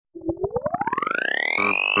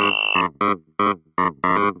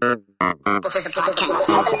This is a podcast.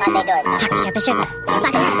 Open the pod bay doors. Sharpie, sharpie,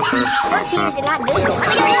 sharpie. Work teams did not do this.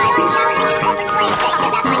 Challenging is corporate slave state.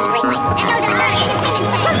 That's why he's a great white. And goes in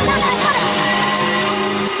return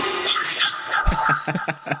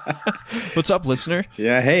independence. What's up, listener?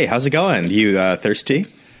 Yeah, hey, how's it going? You thirsty?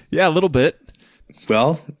 Yeah, a little bit.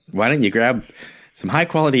 Well, why don't you grab some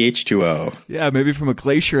high-quality H2O? Yeah, maybe from a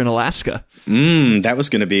glacier in Alaska. That was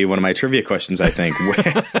going to be one of my trivia questions, I think.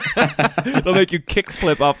 It'll make you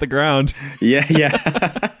kickflip off the ground.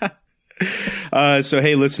 Yeah. So,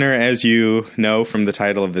 hey, listener, as you know from the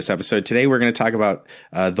title of this episode, today we're going to talk about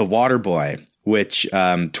The Waterboy, which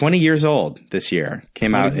 20 years old this year.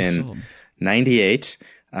 Came out in 98.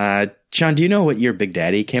 John, do you know what year Big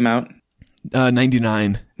Daddy came out?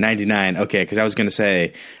 99. 99. Okay, because I was going to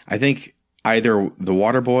say, I think either The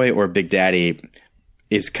Waterboy or Big Daddy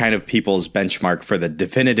is kind of people's benchmark for the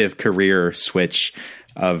definitive career switch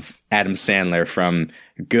of Adam Sandler from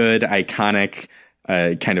good, iconic,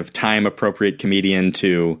 kind of time-appropriate comedian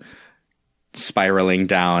to spiraling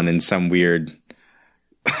down in some weird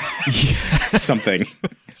something.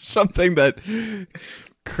 Something that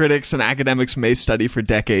critics and academics may study for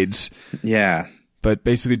decades. Yeah. But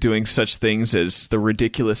basically doing such things as The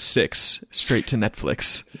Ridiculous Six straight to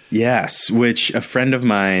Netflix. Yes, which a friend of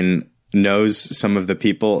mine knows some of the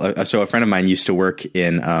people. So a friend of mine used to work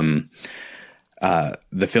in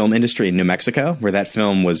the film industry in New Mexico, where that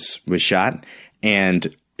film was shot.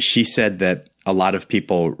 And she said that a lot of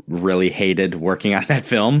people really hated working on that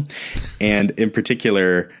film. And in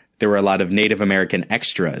particular, there were a lot of Native American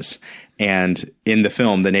extras. And in the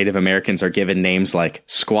film, the Native Americans are given names like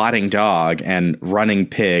Squatting Dog and Running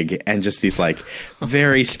Pig and just these like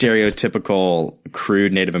very stereotypical,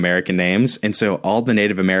 crude Native American names. And so all the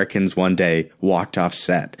Native Americans one day walked off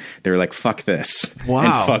set. They were like, fuck this. Wow.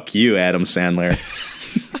 And fuck you, Adam Sandler.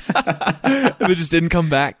 And they just didn't come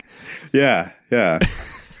back. Yeah.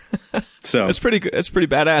 So That's pretty good. That's pretty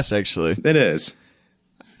badass, actually. it is.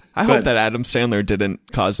 I hope that Adam Sandler didn't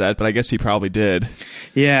cause that, but I guess he probably did.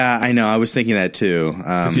 Yeah, I know. I was thinking that too.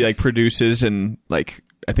 Because he produces and I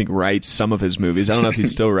think writes some of his movies. I don't know if he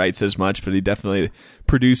still writes as much, but he definitely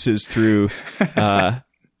produces through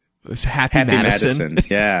Happy Madison.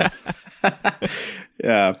 Yeah.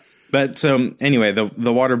 Yeah. But so anyway, the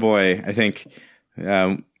Waterboy, I think,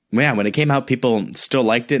 when it came out, people still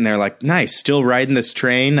liked it and they're like, nice, still riding this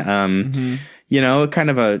train. You know, kind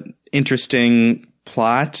of a interesting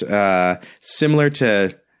plot, similar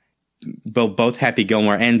to both Happy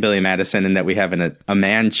Gilmore and Billy Madison, in that we have a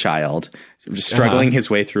man child struggling his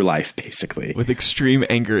way through life, basically, with extreme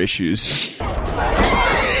anger issues.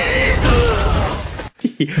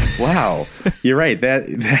 Wow, you're right.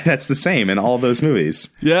 That's the same in all those movies.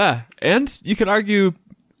 Yeah, and you could argue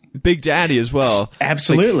Big Daddy as well.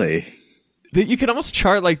 Absolutely. You could almost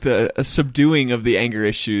chart a subduing of the anger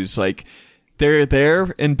issues, They're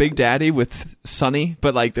there in Big Daddy with Sonny,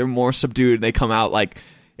 but they're more subdued. And they come out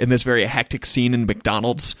in this very hectic scene in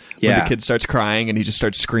McDonald's when the kid starts crying and he just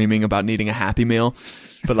starts screaming about needing a Happy Meal.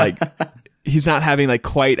 But he's not having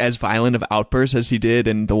quite as violent of outbursts as he did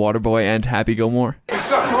in The Waterboy and Happy Gilmore. There's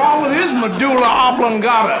something wrong with his medulla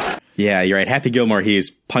oblongata. Yeah, you're right. Happy Gilmore,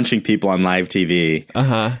 he's punching people on live TV.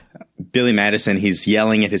 Billy Madison, he's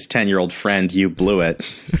yelling at his 10-year-old friend, "You blew it,"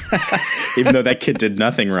 even though that kid did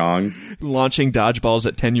nothing wrong. Launching dodgeballs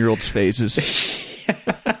at 10-year-olds' faces.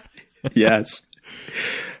 Yes.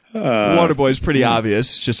 Waterboy's pretty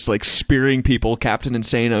obvious, just spearing people Captain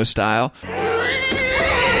Insano style.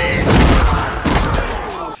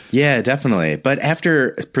 Yeah, definitely. But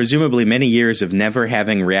after presumably many years of never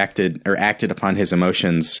having reacted or acted upon his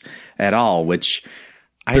emotions at all, which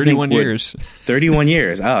 31 years. 31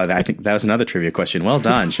 years. Oh, I think that was another trivia question. Well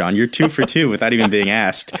done, Sean. You're 2 for 2 without even being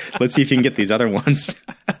asked. Let's see if you can get these other ones.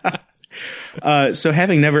 So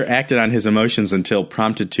having never acted on his emotions until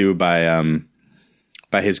prompted to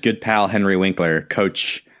by his good pal Henry Winkler,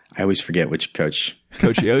 Coach, I always forget which coach.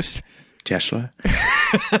 Coach Yost? Tesla?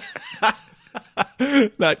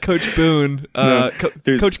 Not Coach Boone. No,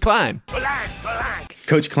 Coach Klein.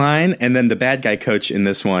 Coach Klein, and then the bad guy coach in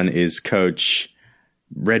this one is Coach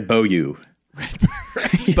Red Boyu.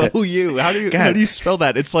 Boyu. How do you spell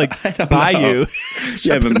that? It's like Bayou.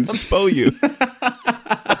 Yeah, but pronounced Boyu.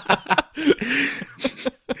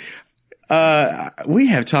 We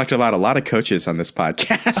have talked about a lot of coaches on this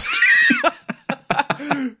podcast.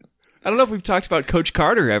 I don't know if we've talked about Coach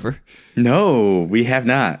Carter ever. No, we have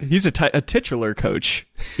not. He's a titular coach.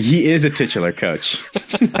 He is a titular coach.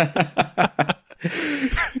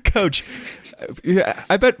 Coach,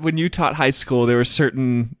 I bet when you taught high school, there were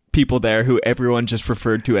certain people there who everyone just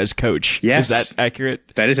referred to as Coach. Yes. Is that accurate?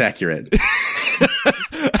 That is accurate.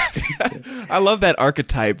 I love that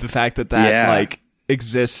archetype. The fact that like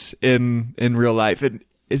exists in real life. It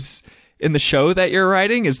is in the show that you're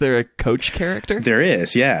writing. Is there a coach character? There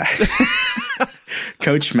is, yeah.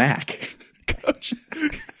 Coach Mac. Coach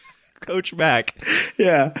Mac.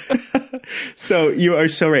 Yeah. So you are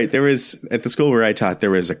so right. There was, at the school where I taught,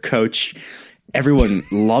 there was a coach. Everyone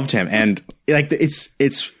loved him, and like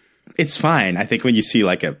it's fine. I think when you see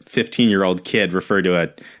like a 15-year-old kid refer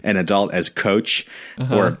to an adult as coach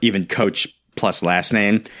or even coach plus last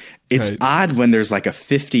name, it's odd when there's like a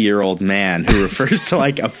 50-year-old man who refers to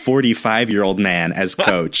like a 45-year-old man as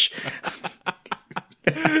coach.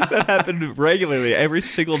 That happened regularly every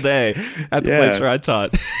single day at the place where I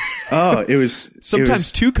taught. Oh, it was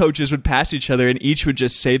sometimes two coaches would pass each other and each would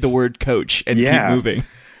just say the word coach and keep moving.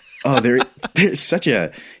 Oh, there's such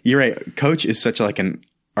a, you're right. Coach is such like an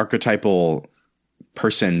archetypal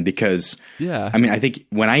person because I mean, I think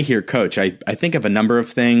when I hear coach, I think of a number of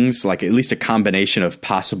things, like at least a combination of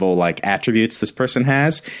possible like attributes this person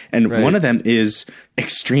has. And one of them is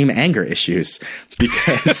extreme anger issues,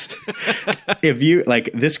 because if you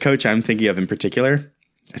like this coach I'm thinking of in particular,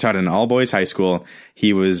 I taught in an all boys high school.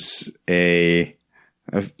 He was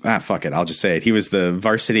fuck it. I'll just say it. He was the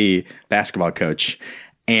varsity basketball coach.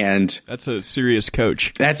 And that's a serious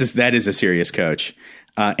coach. That is a serious coach.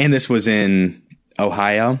 And this was in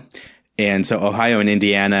Ohio. And so Ohio and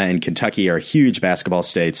Indiana and Kentucky are huge basketball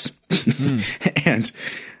states. And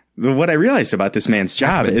what I realized about this man's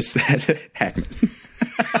job is that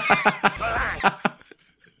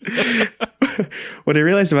what I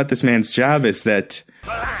realized about this man's job is that,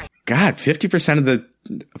 God,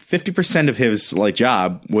 50% of his like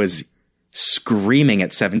job was screaming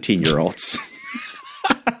at 17-year-olds.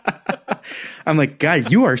 I'm like,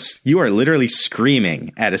 God, you are literally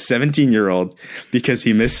screaming at a 17-year-old because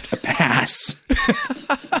he missed a pass.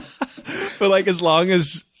 But like, as long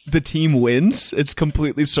as the team wins, it's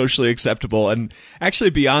completely socially acceptable, and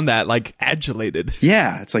actually beyond that, like adulated.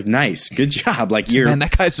 Yeah, it's like, nice, good job. Like man,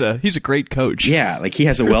 that guy's he's a great coach. Yeah, like he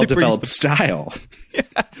has a well-developed style. Yeah,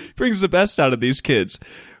 brings the best out of these kids.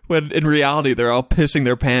 When in reality, they're all pissing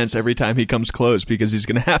their pants every time he comes close because he's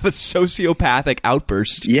going to have a sociopathic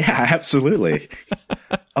outburst. Yeah, absolutely.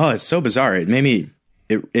 Oh, it's so bizarre. It made me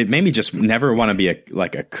just never want to be a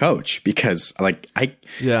coach, because like I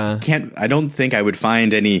don't think I would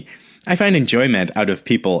find I find enjoyment out of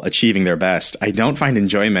people achieving their best. I don't find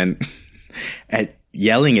enjoyment at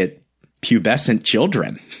yelling at pubescent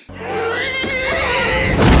children.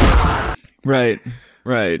 Right.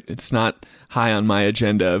 It's not high on my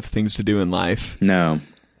agenda of things to do in life. No.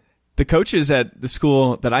 The coaches at the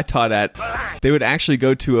school that I taught at, they would actually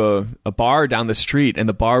go to a bar down the street, and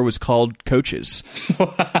the bar was called Coaches.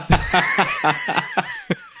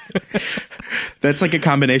 That's like a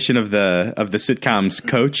combination of the sitcoms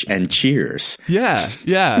Coach and Cheers. Yeah.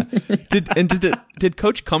 Did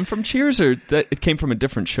Coach come from Cheers, or that it came from a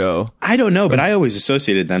different show? I don't know, but I always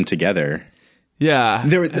associated them together. Yeah.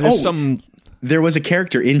 There was a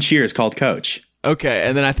character in Cheers called Coach. Okay,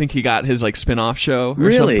 and then I think he got his like spin-off show.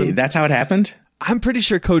 Really? Something. That's how it happened? I'm pretty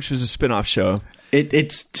sure Coach was a spin-off show.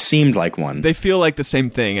 It seemed like one. They feel like the same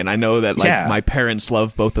thing, and I know that like my parents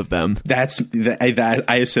love both of them. I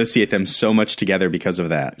associate them so much together because of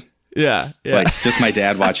that. Yeah. Like just my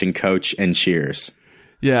dad watching Coach and Cheers.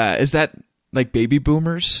 Yeah, is that like Baby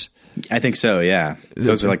Boomers? I think so, yeah.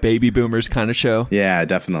 Those are like Baby Boomers kind of show. Yeah,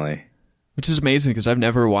 definitely. Which is amazing because I've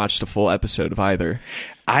never watched a full episode of either.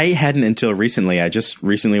 I hadn't until recently. I just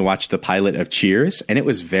recently watched the pilot of Cheers, and it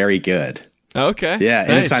was very good. Okay. Yeah,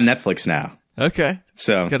 and it's on Netflix now. Okay.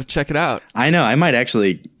 So got to check it out. I know. I might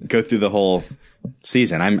actually go through the whole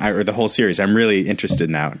season. Or the whole series. I'm really interested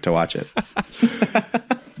now to watch it.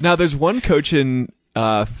 Now, there's one coach in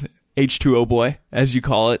H2O Boy, as you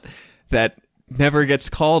call it, that never gets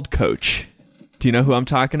called coach. Do you know who I'm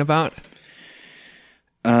talking about?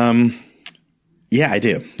 Yeah, I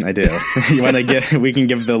do. You want to we can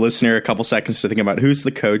give the listener a couple seconds to think about who's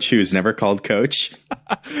the coach who's never called coach.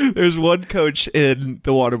 There's one coach in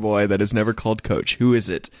The Waterboy that is never called coach. Who is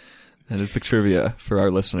it? That is the trivia for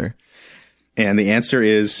our listener. And the answer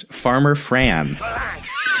is Farmer Fran.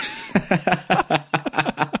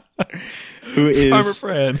 Who is Farmer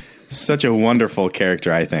Fran. Such a wonderful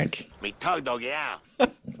character, I think.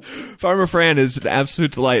 Farmer Fran is an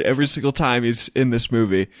absolute delight every single time he's in this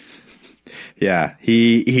movie. Yeah,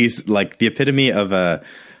 he's like the epitome of a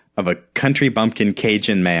country bumpkin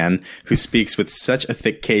Cajun man who speaks with such a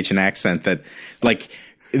thick Cajun accent that like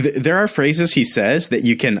there are phrases he says that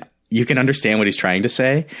you can understand what he's trying to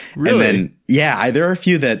say. Really? And then there are a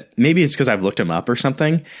few that maybe it's because I've looked him up or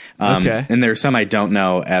something. Okay. And there are some I don't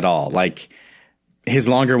know at all. Like His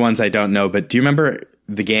longer ones I don't know, but do you remember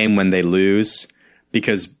the game when they lose?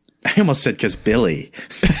 Because I almost said because Billy.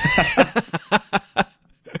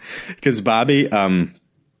 Because Bobby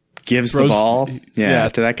gives the ball to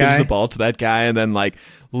that guy. Gives the ball to that guy and then like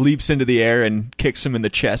leaps into the air and kicks him in the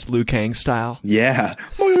chest, Liu Kang style. Yeah.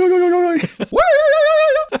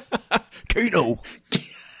 Kano.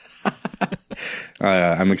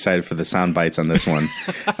 I'm excited for the sound bites on this one.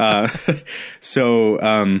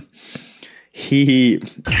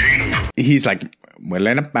 He's like,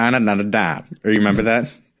 or you remember that?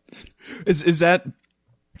 Is that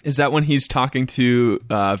when he's talking to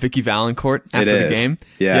Vicky Valancourt after the game?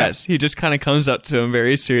 Yeah. Yes. He just kind of comes up to him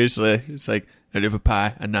very seriously. He's like, I live a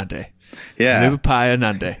pie anande. Yeah. I live a pie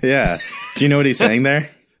anande. Yeah. Do you know what he's saying there?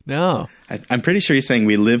 No. I'm pretty sure he's saying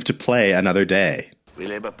we live to play another day. We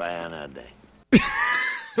live a pie anande.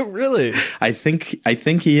 Really? I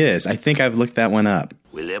think he is. I think I've looked that one up.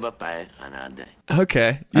 We live a pie anande.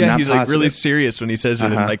 Okay. I'm Yeah, not he's like really positive. serious when he says it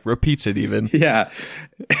and like repeats it even. Yeah.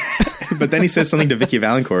 But then he says something to Vicky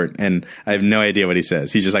Valancourt, and I have no idea what he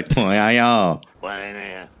says. He's just like, Or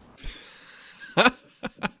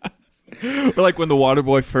like when the water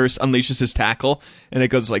boy first unleashes his tackle and it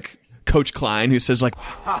goes like Coach Klein who says like,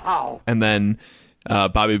 and then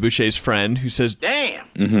Bobby Boucher's friend who says, Damn.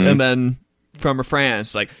 and then Farmer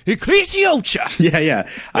Fran's like, Ecclesiocha. Yeah.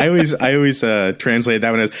 I always translate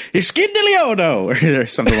that one as Iskindiliodo or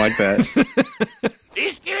something like that.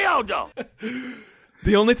 Iskiliodo.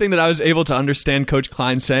 The only thing that I was able to understand Coach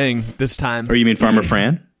Klein saying this time, Or you mean Farmer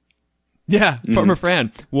Fran? yeah, Farmer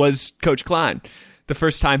Fran was Coach Klein. The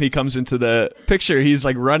first time he comes into the picture, he's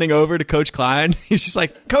like running over to Coach Klein. He's just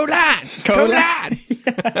like, Co-Line!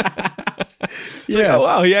 Like, oh,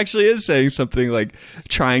 wow, he actually is saying something like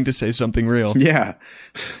trying to say something real. Yeah.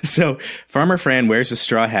 So Farmer Fran wears a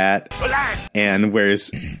straw hat and wears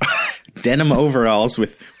denim overalls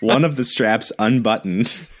with one of the straps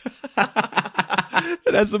unbuttoned.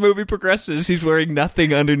 And as the movie progresses, he's wearing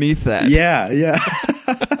nothing underneath that. Yeah.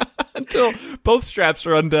 Until both straps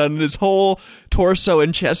are undone and his whole torso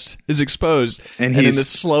and chest is exposed. And in he's- the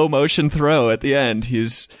slow motion throw at the end,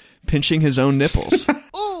 he's pinching his own nipples.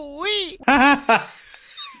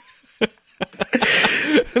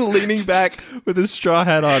 Leaning back with his straw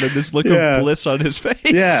hat on and this look Yeah. of bliss on his face.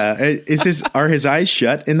 Yeah. Are his eyes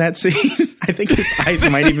shut in that scene? I think his eyes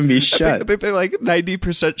might even be I shut. think they're like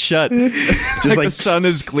 90% shut. Just like like the sun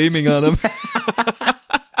is gleaming on him.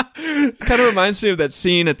 Kind of reminds me of that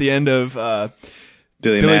scene at the end of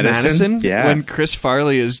Billy Billy Madison. Madison, Yeah. when Chris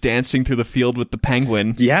Farley is dancing through the field with the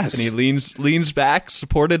penguin. Yes. And he leans back,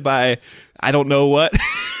 supported by I don't know what.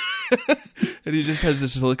 And he just has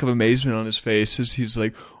this look of amazement on his face as he's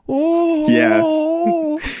like,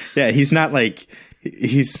 oh. Yeah, he's not like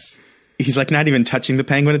he's like not even touching the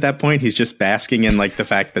penguin at that point. He's just basking in like the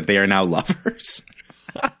fact that they are now lovers.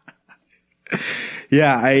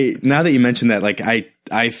 Yeah, now that you mentioned that, like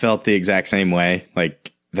I felt the exact same way.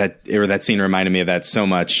 Like that scene reminded me of that so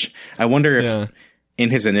much. I wonder if in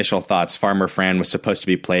his initial thoughts, Farmer Fran was supposed to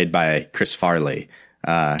be played by Chris Farley.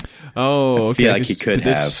 Oh, I feel like he could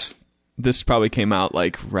have. This probably came out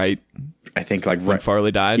like right I think like when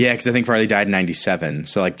Farley died. Yeah, because I think Farley died in '97,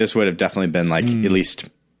 so like this would have definitely been like at least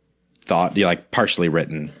thought, like partially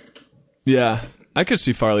written. Yeah, I could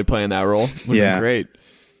see Farley playing that role. Would have been great.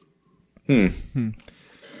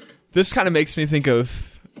 This kind of makes me think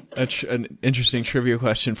of an interesting trivia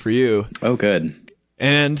question for you. Oh, good.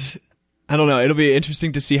 And I don't know, it'll be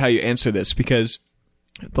interesting to see how you answer this because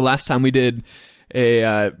the last time we did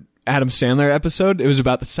a Adam Sandler episode, it was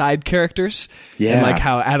about the side characters. Yeah. And like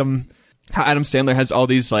how Adam Sandler has all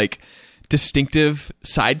these like distinctive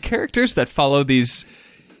side characters that follow these,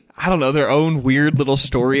 I don't know, their own weird little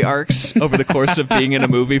story arcs over the course of being in a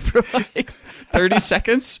movie for like 30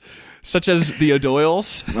 seconds, such as the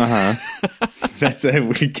O'Doyles. That's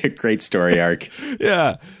a great story arc.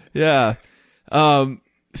 Yeah.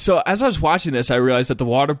 So as I was watching this, I realized that the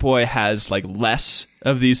Waterboy has like less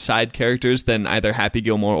of these side characters than either Happy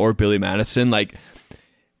Gilmore or Billy Madison. Like,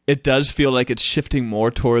 it does feel like it's shifting more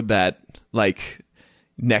toward that like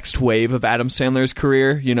next wave of Adam Sandler's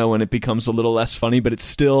career, you know, when it becomes a little less funny, but it's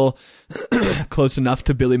still close enough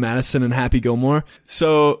to Billy Madison and Happy Gilmore.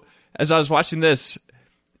 So as I was watching this,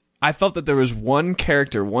 I felt that there was one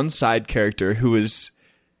side character who was,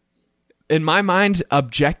 in my mind,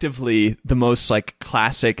 objectively the most like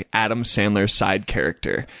classic Adam Sandler side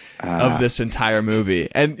character of this entire movie.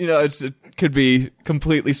 And, you know, it could be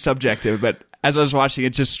completely subjective, but as I was watching,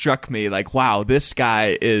 it just struck me like, wow, this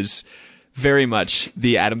guy is very much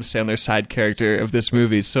the Adam Sandler side character of this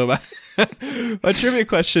movie. So my trivia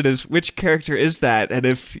question is, which character is that? And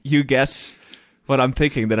if you guess what I'm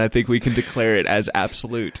thinking, then I think we can declare it as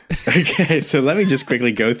absolute. Okay, so let me just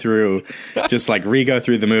quickly go through, just like re-go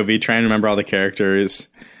through the movie, try and remember all the characters.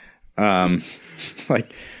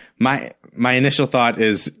 Like my initial thought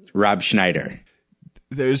is Rob Schneider.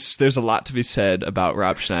 There's a lot to be said about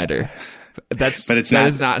Rob Schneider. That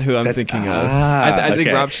is not who I'm thinking of. I think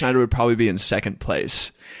okay. Rob Schneider would probably be in second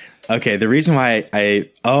place. Okay, the reason why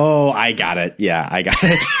I got it. Yeah, I got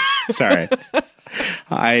it. Sorry.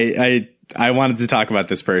 I wanted to talk about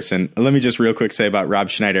this person. Let me just real quick say about Rob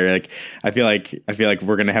Schneider. Like, I feel like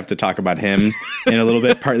we're going to have to talk about him in a little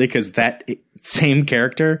bit, partly because that same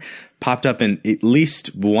character popped up in at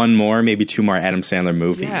least one more, maybe two more Adam Sandler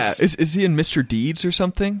movies. Yeah. Is he in Mr. Deeds or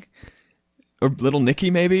something? Or Little Nicky,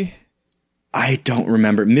 maybe? I don't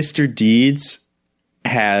remember. Mr. Deeds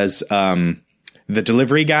has the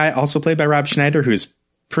delivery guy, also played by Rob Schneider, who's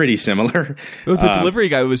pretty similar. Oh, the delivery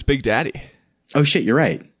guy was Big Daddy. Oh, shit, you're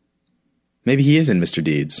right. Maybe he is in Mr.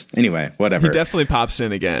 Deeds. Anyway, whatever. He definitely pops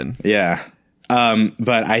in again. Yeah.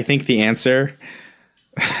 But I think the answer...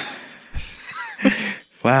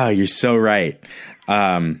 Wow, you're so right.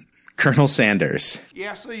 Colonel Sanders.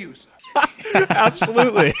 Yes, sir, you, sir.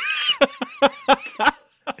 Absolutely.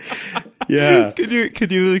 Yeah.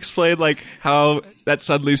 Could you explain like how that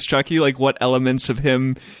suddenly struck you? Like what elements of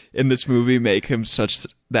him in this movie make him such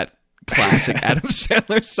that classic Adam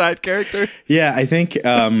Sandler side character? Yeah, I think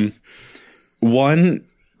one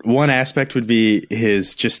aspect would be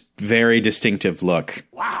his just very distinctive look.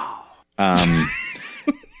 Wow.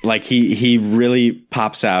 Like he really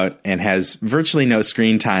pops out and has virtually no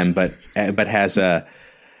screen time, but has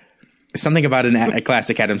something about a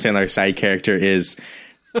classic Adam Sandler side character is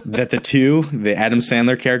that the Adam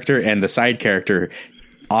Sandler character and the side character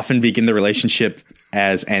often begin the relationship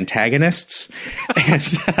as antagonists. And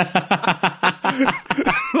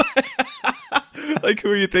like who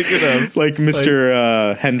are you thinking of? Like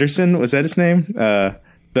Mr. Henderson, was that his name?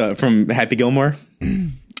 From Happy Gilmore,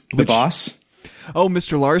 the boss. Oh,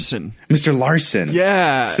 Mr. Larson. Mr. Larson.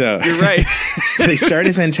 Yeah. So you're right. They start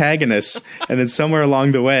as antagonists, and then somewhere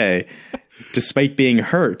along the way, despite being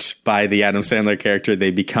hurt by the Adam Sandler character,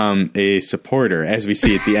 they become a supporter, as we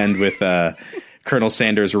see at the end with Colonel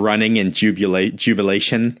Sanders running in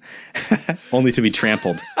jubilation, only to be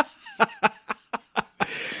trampled.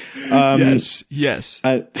 Yes.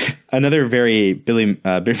 Another very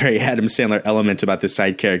very Adam Sandler element about this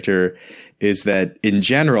side character is that in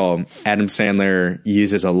general, Adam Sandler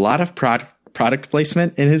uses a lot of product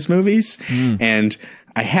placement in his movies, and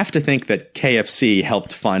I have to think that KFC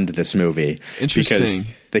helped fund this movie. Interesting.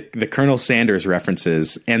 Because the Colonel Sanders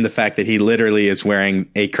references and the fact that he literally is wearing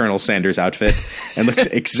a Colonel Sanders outfit and looks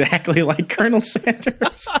exactly like Colonel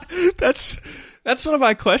Sanders. That's one of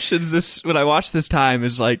my questions when I watch this time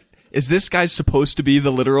is like, is this guy supposed to be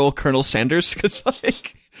the literal Colonel Sanders? Because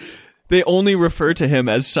like they only refer to him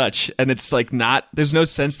as such, and it's like there's no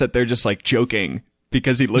sense that they're just like joking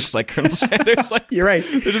because he looks like Colonel Sanders. Like you're right.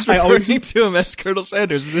 They're just referring to him as Colonel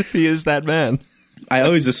Sanders as if he is that man. I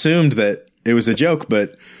always assumed that it was a joke,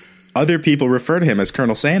 but other people refer to him as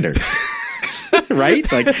Colonel Sanders. Right?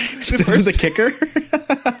 Like, doesn't the kicker?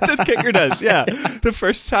 The kicker does, yeah. The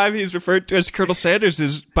first time he's referred to as Colonel Sanders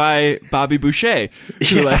is by Bobby Boucher.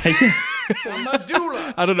 Yeah, like,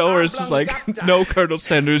 Medulla. I don't know where it's just like, no, Colonel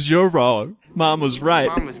Sanders, you're wrong. Mom was right.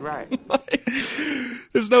 Mom was right. Like,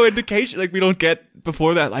 there's no indication. Like, we don't get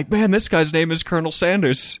before that, like, man, this guy's name is Colonel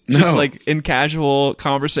Sanders. Just like in casual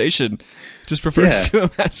conversation, just refers to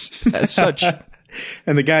him as such.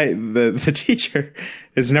 And the guy, the teacher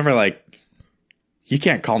is never like, you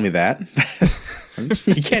can't call me that.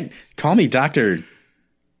 You can't call me Dr.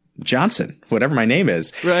 Johnson, whatever my name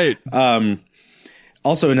is. Right.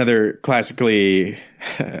 Also, another classically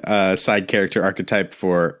side character archetype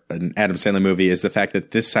for an Adam Sandler movie is the fact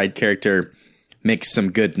that this side character makes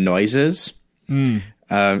some good noises. In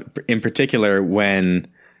particular, when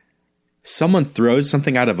someone throws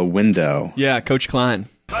something out of a window. Yeah, Coach Klein.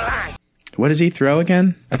 What does he throw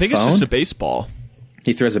again? I think it's just a baseball.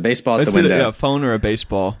 He throws a baseball at It's the window. a phone or a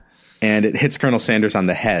baseball. And it hits Colonel Sanders on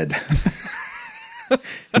the head.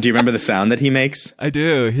 Do you remember the sound that he makes? I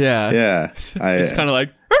do, yeah. Yeah. It's kind of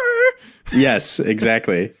like... Yes,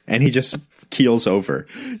 exactly. And he just keels over.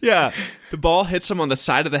 Yeah. The ball hits him on the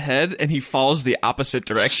side of the head, and he falls the opposite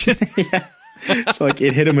direction. Yeah. So like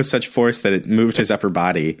it hit him with such force that it moved his upper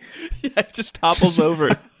body. Yeah, it just topples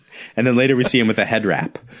over. And then later we see him with a head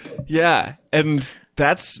wrap. Yeah, and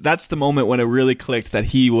that's the moment when it really clicked that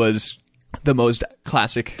he was the most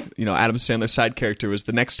classic, Adam Sandler side character. Was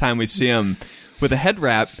the next time we see him with a head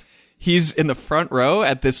wrap, he's in the front row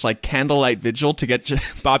at this like candlelight vigil to get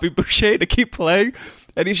Bobby Boucher to keep playing,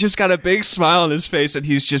 And he's just got a big smile on his face, and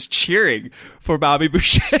he's just cheering for Bobby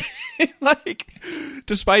Boucher. Like,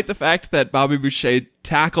 despite the fact that Bobby Boucher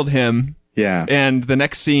tackled him, Yeah. and the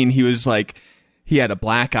next scene he was like, he had a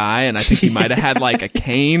black eye, and I think he might have had like a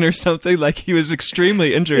cane or something. Like, he was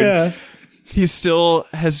extremely injured. Yeah. He still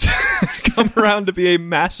has come around to be a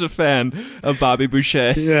massive fan of Bobby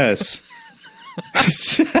Boucher. Yes.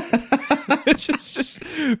 It's just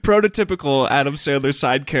prototypical Adam Sandler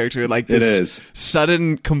side character, like this It is.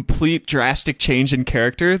 sudden, complete, drastic change in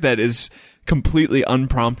character that is completely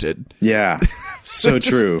unprompted. Yeah. So Just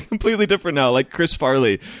true. completely different now, like Chris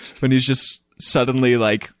Farley, when he's just suddenly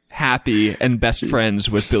like happy and best friends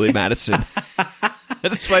with Billy Madison.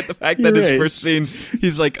 Despite the fact that You're his right. first scene,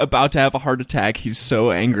 he's like about to have a heart attack. He's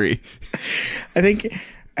so angry. I think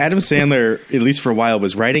Adam Sandler, at least for a while,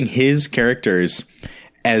 was writing his characters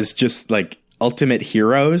as just like ultimate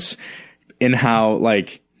heroes in how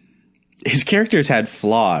like his characters had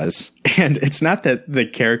flaws. And it's not that the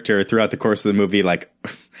character throughout the course of the movie like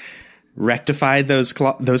rectified those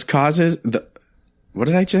causes. What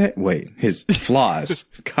did I say? Wait, his flaws.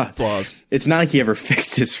 God. Flaws. It's not like he ever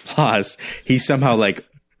fixed his flaws. He somehow like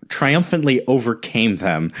triumphantly overcame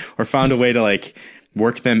them or found a way to like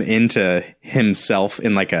work them into himself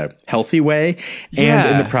in like a healthy way. And in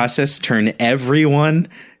Yeah. the process turn everyone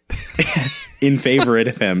in favor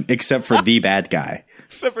of him except for the bad guy.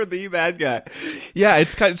 Except for the bad guy. Yeah,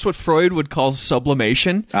 it's what Freud would call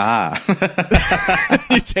sublimation. Ah,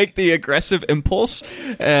 You take the aggressive impulse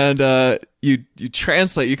and you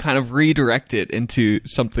translate, you kind of redirect it into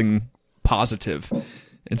something positive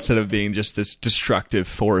instead of being just this destructive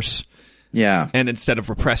force, yeah. and instead of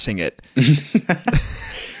repressing it.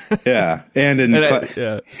 Yeah. And in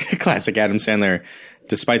Yeah. classic Adam Sandler,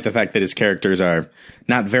 despite the fact that his characters are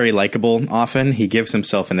not very likable often, he gives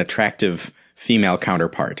himself an attractive female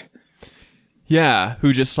counterpart. Yeah,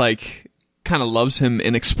 who just like kind of loves him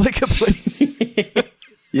inexplicably.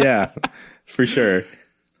 Yeah, for sure.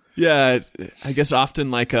 Yeah, I guess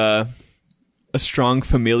often like a strong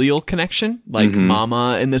familial connection, like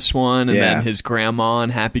Mama in this one, and Yeah. then his grandma in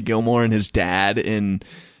Happy Gilmore, and his dad in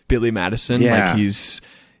Billy Madison. Yeah. Like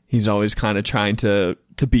he's always kind of trying to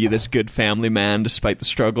be this good family man despite the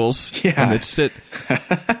struggles Yeah. amidst it.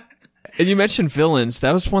 And you mentioned villains.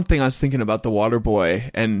 That was one thing I was thinking about The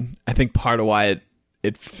Waterboy, and I think part of why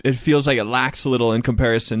it feels like it lacks a little in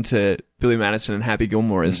comparison to Billy Madison and Happy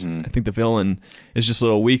Gilmore is I think the villain is just a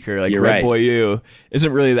little weaker. Like You're Red right. Boy U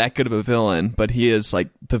isn't really that good of a villain, but he is like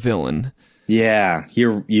the villain. Yeah,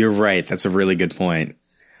 you're right. That's a really good point.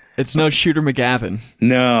 It's no Shooter McGavin.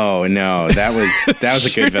 No, that was a good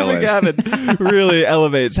Shooter villain. McGavin really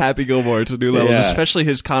elevates Happy Gilmore to new levels, Yeah. especially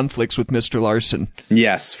his conflicts with Mr. Larson.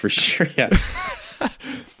 Yes, for sure. Yeah.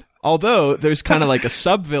 Although there's kind of like a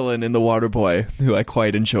sub-villain in The Waterboy who I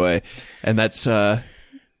quite enjoy, and that's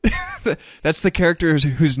that's the character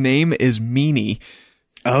whose name is Meanie.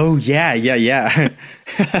 Oh yeah. You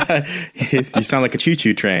sound like a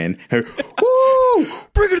choo-choo train. Woo!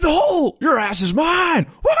 Bring it to the hole! Your ass is mine!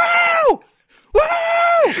 Woo!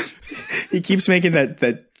 Woo! He keeps making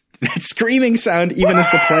that screaming sound even as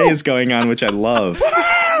the play is going on, which I love.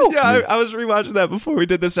 Yeah, I was rewatching that before we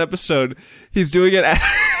did this episode. He's doing it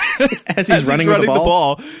As he's running with the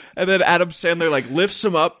ball. and then Adam Sandler like lifts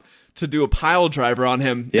him up to do a pile driver on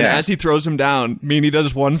him. And Yeah. as he throws him down, Meanie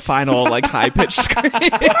does one final like high pitched scream.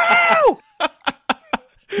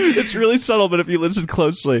 It's really subtle, but if you listen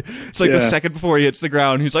closely, it's like the Yeah. second before he hits the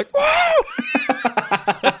ground, he's like, "Woo!"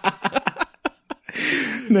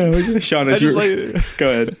 No, Sean, as I just you like- go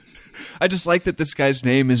ahead. I just like that this guy's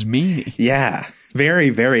name is Meanie. Yeah, very,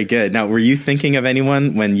 very good. Now, were you thinking of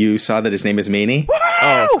anyone when you saw that his name is Meanie?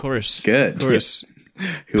 Oh, of course. Good. Of course.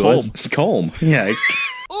 Who was Colm? Yeah,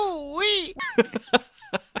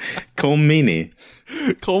 Colm Meanie.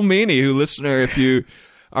 Cole Meany, who, listener, if you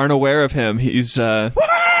aren't aware of him, he's an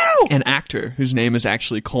actor whose name is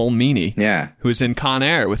actually Cole Meany. Yeah. Who is in Con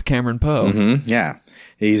Air with Cameron Poe. Yeah,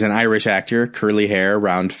 he's an Irish actor, curly hair,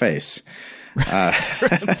 round face.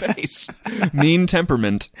 Face. Mean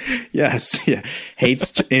temperament. Yes, yeah.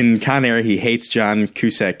 Hates in Con Air. He hates John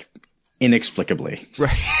Cusack inexplicably.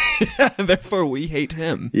 Right. Therefore, we hate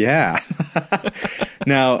him. Yeah.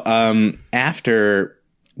 Now, after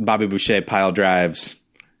Bobby Boucher pile drives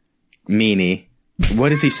Meanie, what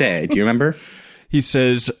does he say? Do you remember? He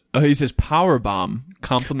says power bomb.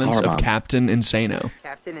 Compliments Power of bomb. Captain Insano.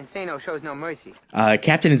 Captain Insano shows no mercy.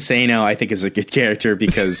 Captain Insano, I think, is a good character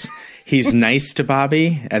because he's nice to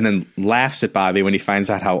Bobby and then laughs at Bobby when he finds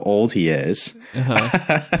out how old he is.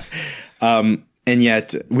 And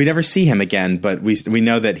yet we never see him again, but we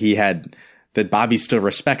know that he had that Bobby still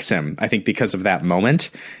respects him. I think because of that moment,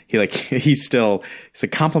 he's the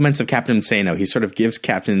compliments of Captain Insano. He sort of gives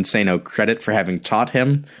Captain Insano credit for having taught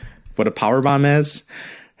him what a powerbomb is.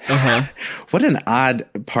 What an odd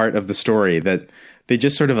part of the story that they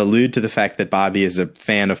just sort of allude to the fact that Bobby is a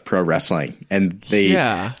fan of pro wrestling, and they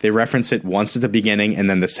reference it once at the beginning and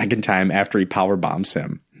then the second time after he power bombs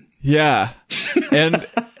him. Yeah. And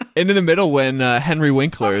in the middle when Henry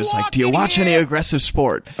Winkler is like, do you watch any aggressive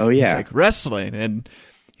sport? Oh, yeah. He's like, wrestling. And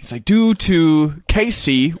he's like, do to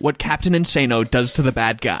Casey what Captain Insano does to the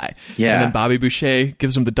bad guy. Yeah. And then Bobby Boucher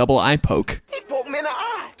gives him the double eye poke. He poked me in the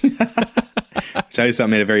eye. Which I always thought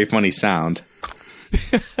made a very funny sound.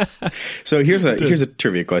 So here's a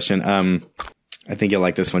trivia question. I think you'll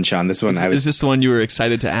like this one, Sean. This one Is this the one you were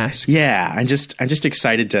excited to ask? Yeah, I'm just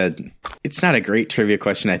excited to. It's not a great trivia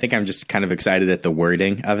question. I think I'm just kind of excited at the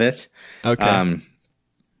wording of it. Okay.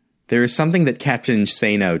 There is something that Captain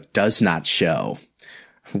Insano does not show.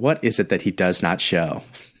 What is it that he does not show?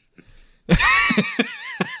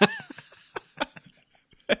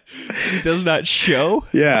 He does not show?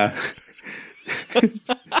 Yeah.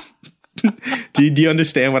 Do you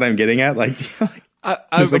understand what I'm getting at? Like,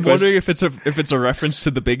 I'm wondering if it's a reference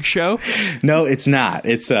to The Big Show. no, it's not.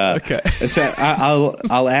 Okay.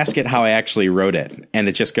 I'll ask it how I actually wrote it, and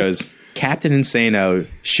it just goes: Captain Insano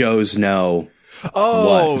shows no.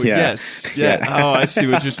 Oh, what? Yeah. yes. Yeah. Oh, I see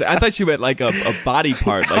what you're saying. I thought you meant like a body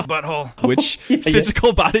part, like butthole. Which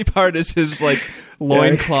physical body part is his like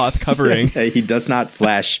loincloth covering? He does not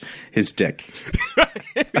flash his dick.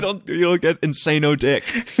 You don't get Insano dick.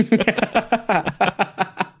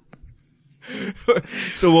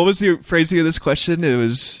 So what was the phrasing of this question? It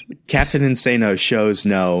was Captain Insano shows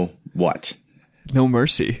no what? no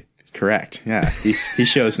mercy. Correct. Yeah. He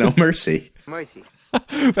shows no mercy. Mercy.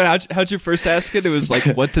 But how'd you first ask it? It was like,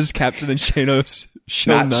 what does Captain Insano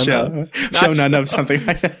show Not none show. of? Show none of, something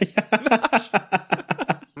like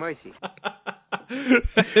that. Mercy.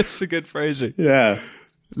 It's a good phrasing. Yeah.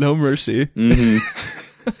 No mercy.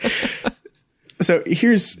 So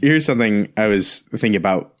here's something I was thinking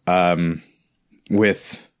about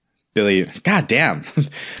with Billy. God damn.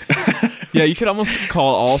 Yeah, you could almost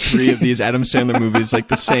call all three of these Adam Sandler movies like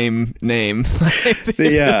the same name.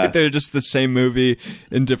 Yeah. They're just the same movie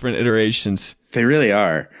in different iterations. They really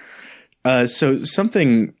are. So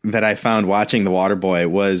something that I found watching The Waterboy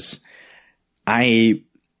was I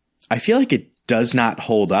feel like it does not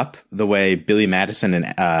hold up the way Billy Madison and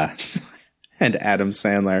Adam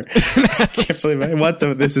Sandler. I can't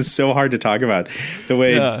believe this is so hard to talk about. The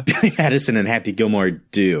way Billy Madison and Happy Gilmore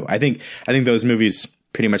do. I think those movies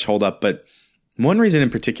pretty much hold up, but one reason in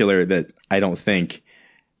particular that I don't think,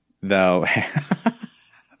 though,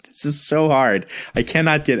 this is so hard. I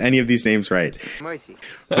cannot get any of these names right. Mercy.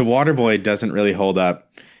 The Waterboy doesn't really hold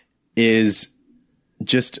up is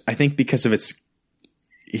just, I think because of its,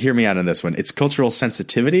 hear me out on this one, its cultural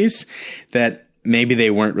sensitivities that maybe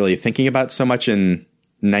they weren't really thinking about so much in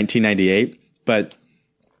 1998, but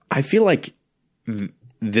I feel like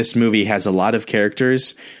this movie has a lot of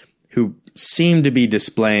characters who seem to be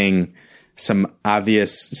displaying some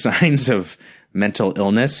obvious signs of mental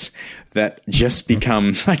illness that just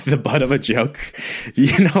become like the butt of a joke,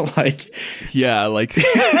 like. Yeah, like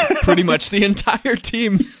pretty much the entire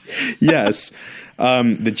team. Yes.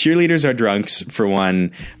 The cheerleaders are drunks, for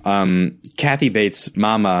one. Kathy Bates'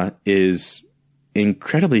 mama is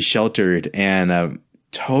incredibly sheltered and a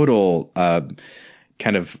total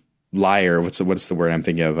kind of liar. What's the word I'm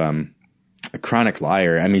thinking of? A chronic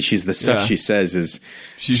liar. I mean, the stuff she says is...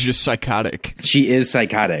 She's just psychotic. She is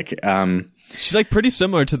psychotic. She's like pretty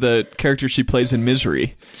similar to the character she plays in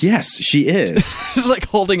Misery. Yes, she is. She's like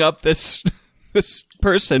holding up this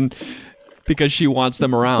person because she wants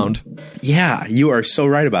them around. Yeah, you are so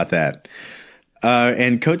right about that.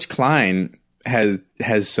 And Coach Klein has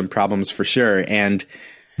some problems for sure. And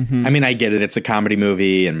I mean, I get it. It's a comedy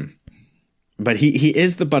movie, but he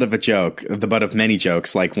is the butt of a joke, the butt of many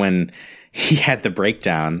jokes. Like when he had the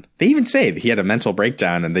breakdown, they even say he had a mental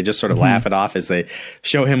breakdown, and they just sort of laugh it off as they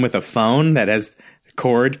show him with a phone that has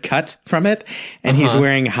cord cut from it, and he's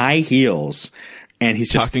wearing high heels, and he's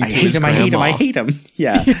just, I hate him.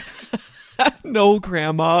 Yeah. No,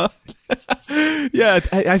 Grandma. Yeah,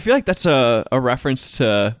 I feel like that's a reference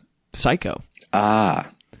to Psycho. Ah,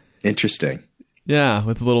 interesting. Yeah,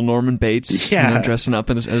 with little Norman Bates dressing up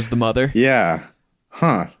as the mother. Yeah.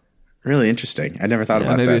 Huh. Really interesting. I never thought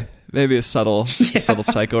about that. Maybe a subtle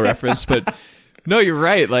Psycho reference, but no, you're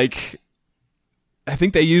right. Like, I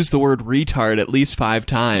think they use the word retard at least 5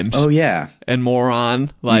 times. Oh, yeah. And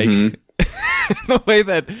moron, like, the way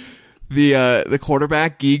that the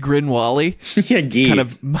quarterback, Guy Grinwally, Yeah, Guy. kind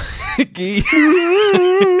of Guy.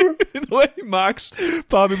 The way he mocks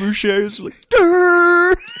Bobby Boucher is like,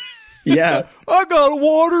 "Durr! Yeah. I got a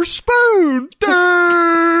water spoon.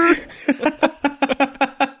 Durr!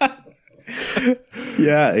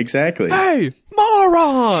 Yeah, exactly. Hey,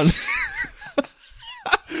 moron!"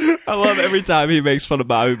 I love every time he makes fun of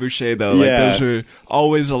Bobby Boucher, though. Like, Yeah. those are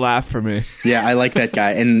always a laugh for me. Yeah, I like that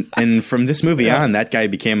guy. And from this movie on, that guy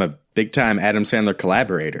became a big time Adam Sandler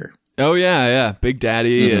collaborator. Oh, yeah. Big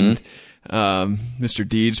Daddy and Mr.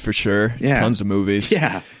 Deeds, for sure. Yeah. Tons of movies.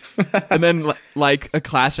 Yeah. And then, like a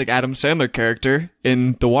classic Adam Sandler character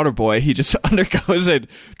in The Waterboy, he just undergoes a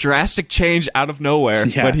drastic change out of nowhere,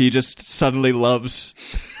 Yeah. but he just suddenly loves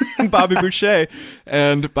Bobby Boucher,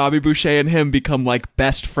 and Bobby Boucher and him become like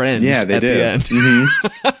best friends. Yeah, they at do. the end.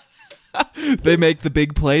 Mm-hmm. They make the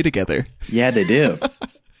big play together. Yeah, they do.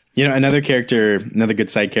 You know, another good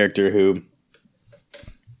side character who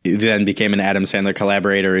then became an Adam Sandler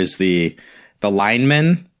collaborator is the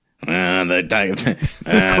lineman. The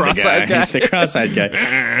cross-eyed guy. The cross-eyed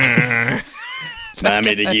guy.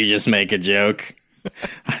 Mommy, did you just make a joke?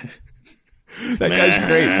 That guy's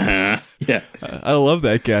great. Yeah, I love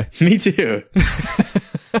that guy. me too.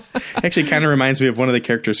 Actually, kind of reminds me of one of the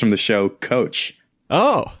characters from the show Coach.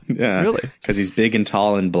 Oh, Yeah, really? Because he's big and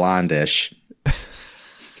tall and blondish.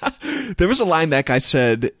 There was a line that guy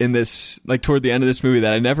said in this, like toward the end of this movie,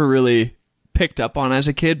 that I never really picked up on as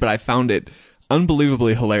a kid, but I found it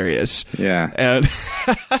unbelievably hilarious. Yeah. And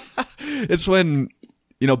it's when,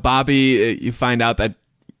 you know, Bobby, you find out that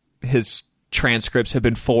his transcripts have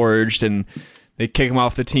been forged and they kick him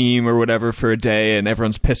off the team or whatever for a day, and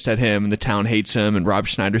everyone's pissed at him and the town hates him, and Rob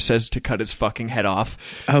Schneider says to cut his fucking head off.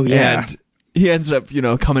 Oh, yeah. And he ends up, you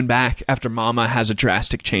know, coming back after Mama has a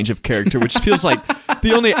drastic change of character, which feels like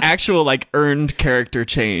the only actual, like, earned character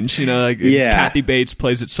change. You know, like, Yeah. Kathy Bates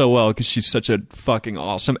plays it so well because she's such a fucking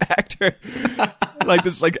awesome actor. Like,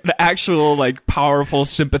 this, like, an actual, like, powerful,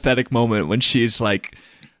 sympathetic moment when she's, like,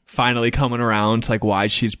 finally coming around to, like, why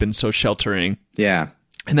she's been so sheltering. Yeah.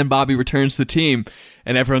 And then Bobby returns to the team,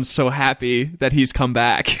 and everyone's so happy that he's come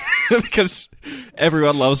back because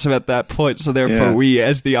everyone loves him at that point. So therefore, Yeah. we,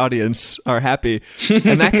 as the audience, are happy.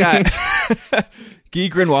 And that guy, Guy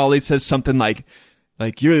Grinwally, says something like,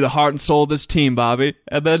 "You're the heart and soul of this team, Bobby."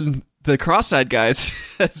 And then the cross-eyed guy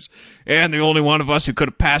says, "And the only one of us who could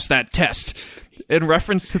have passed that test," in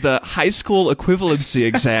reference to the high school equivalency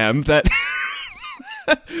exam that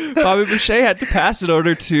Bobby Boucher had to pass in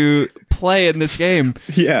order to play in this game.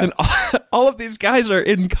 Yeah. And all of these guys are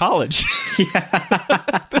in college.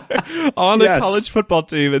 They're on a Yes. college football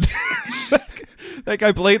team. And that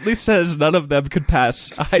guy blatantly says none of them could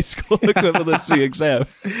pass a high school equivalency exam.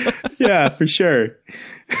 Yeah, for sure.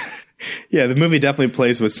 Yeah, the movie definitely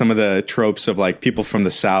plays with some of the tropes of like people from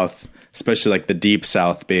the South, especially like the deep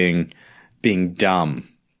South being dumb.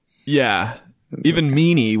 Yeah. Even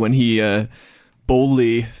Meanie, when he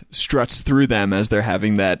boldly struts through them as they're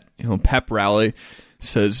having that, you know, pep rally,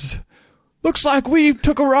 says, "Looks like we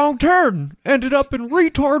took a wrong turn. Ended up in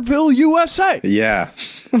Retardville, USA." Yeah,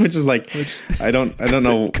 which is like I don't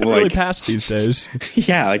know Couldn't like really pass these days.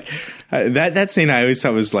 yeah, like that scene I always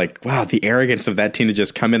thought was like, wow, the arrogance of that teen to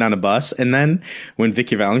just come in on a bus, and then when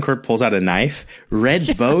Vicky Valancourt pulls out a knife,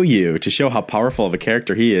 Red Bow to show how powerful of a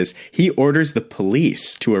character he is, he orders the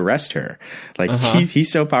police to arrest her. Like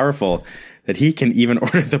he's so powerful that he can even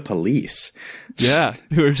order the police. Yeah,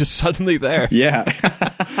 who are just suddenly there. Yeah,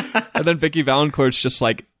 And then Vicky Valancourt's just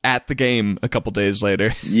like at the game a couple days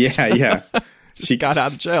later. yeah. She got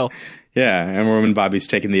out of jail. Yeah, and when Bobby's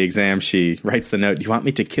taking the exam, she writes the note, "You want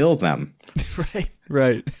me to kill them?"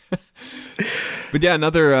 Right. But yeah,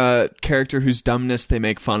 another character whose dumbness they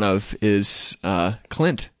make fun of is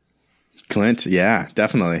Clint. Clint, yeah,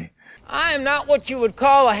 definitely. I am not what you would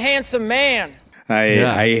call a handsome man.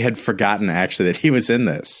 I had forgotten actually that he was in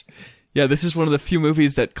this. Yeah, this is one of the few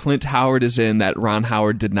movies that Clint Howard is in that Ron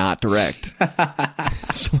Howard did not direct.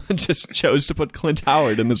 Someone just chose to put Clint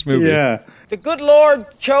Howard in this movie. Yeah. The good Lord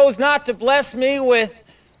chose not to bless me with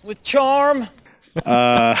charm,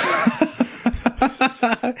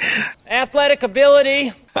 athletic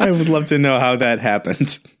ability, I would love to know how that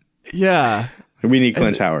happened. Yeah. We need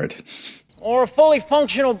Clint Howard. or a fully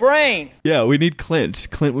functional brain. Yeah, we need Clint.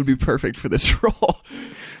 Clint would be perfect for this role.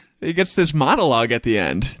 He gets this monologue at the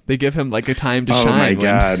end. They give him like a time to shine. Oh my when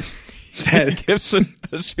God. he gives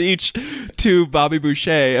a speech to Bobby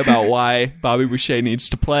Boucher about why Bobby Boucher needs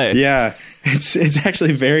to play. Yeah. It's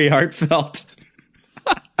actually very heartfelt.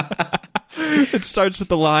 It starts with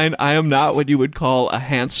the line, "I am not what you would call a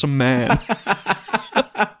handsome man."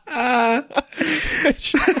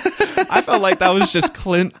 I felt like that was just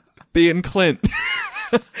Clint being Clint.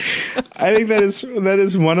 I think that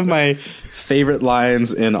is one of my favorite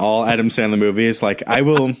lines in all Adam Sandler movies. Like, I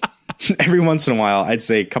will every once in a while, I'd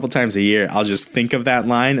say a couple times a year, I'll just think of that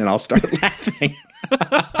line and I'll start laughing.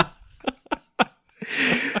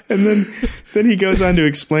 And then he goes on to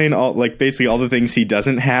explain basically all the things he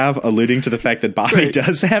doesn't have, alluding to the fact that Bobby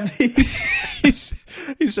does have these.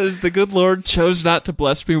 He says, the good Lord chose not to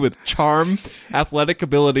bless me with charm, athletic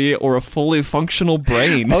ability, or a fully functional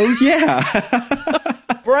brain. Oh,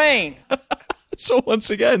 yeah. Brain. So once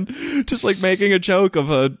again, just like making a joke of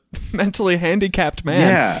a mentally handicapped man.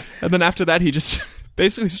 Yeah. And then after that, he just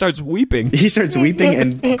basically starts weeping. He starts weeping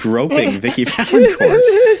and groping Vicky Valancourt.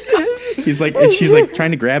 He's like, and she's like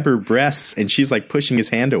trying to grab her breasts, and she's like pushing his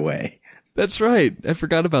hand away. That's right. I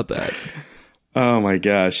forgot about that. Oh my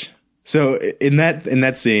gosh. So in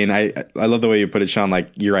that scene, I love the way you put it, Sean. Like,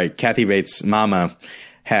 you're right. Kathy Bates' mama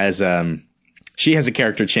has she has a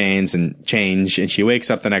character change, and she wakes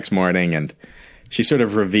up the next morning and she sort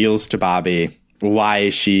of reveals to Bobby why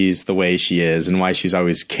she's the way she is and why she's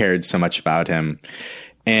always cared so much about him.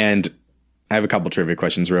 And I have a couple trivia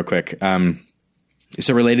questions real quick.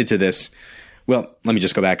 So related to this, well, let me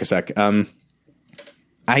just go back a sec. As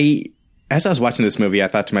I was watching this movie, I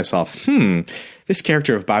thought to myself, this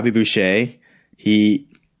character of Bobby Boucher, he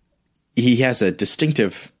has a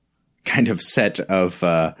distinctive kind of set of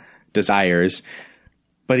desires,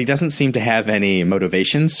 but he doesn't seem to have any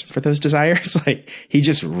motivations for those desires. Like, he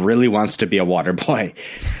just really wants to be a water boy.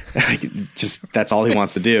 Like, just that's all he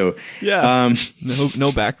wants to do. Yeah.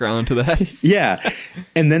 No background to that. Yeah.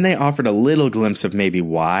 And then they offered a little glimpse of maybe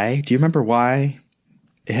why. Do you remember why?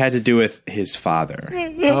 It had to do with his father.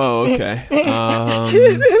 Oh, okay.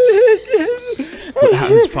 How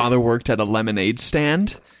his father worked at a lemonade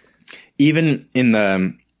stand. Even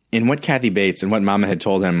in what Kathy Bates and what Mama had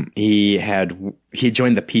told him, he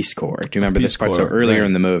joined the Peace Corps. Do you remember this part? So earlier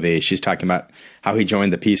in the movie, she's talking about how he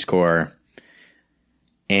joined the Peace Corps,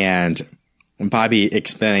 and Bobby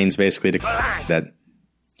explains basically that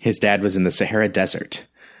his dad was in the Sahara Desert,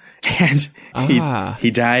 and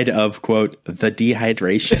he died of, quote, the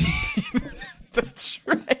dehydration. That's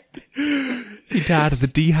right. He died of the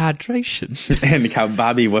dehydration. And how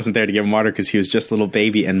Bobby wasn't there to give him water because he was just a little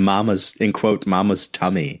baby in Mama's, in quote, Mama's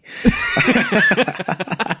tummy.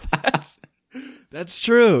 That's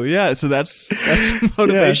true. Yeah. So that's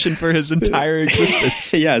motivation for his entire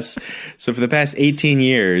existence. Yes. So for the past 18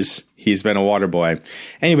 years, he's been a water boy.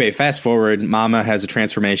 Anyway, fast forward, Mama has a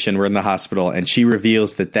transformation. We're in the hospital, and she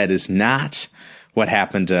reveals that is not what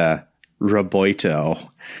happened to Roboito.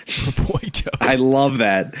 Roboito. I love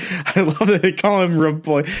that. I love that they call him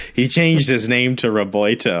Roboito. He changed his name to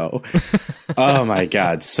Roboito. Oh my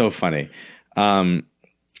God. So funny. And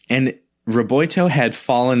Roboito had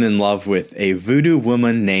fallen in love with a voodoo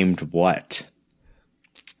woman named what?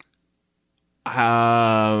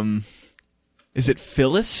 Is it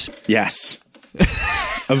Phyllis? Yes.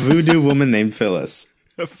 A voodoo woman named Phyllis.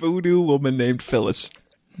 A voodoo woman named Phyllis.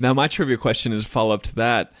 Now, my trivia question is a follow-up to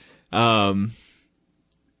that. Well,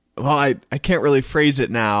 I can't really phrase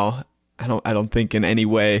it now. I don't think in any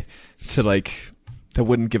way to that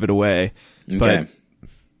wouldn't give it away. Okay.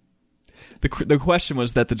 But the question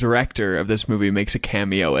was that the director of this movie makes a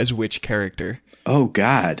cameo as which character? Oh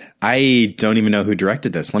God, I don't even know who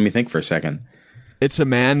directed this. Let me think for a second. It's a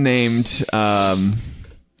man named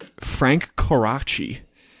Frank Coraci,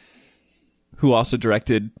 who also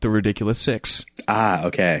directed The Ridiculous Six. Ah,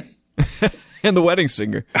 okay. And The Wedding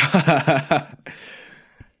Singer.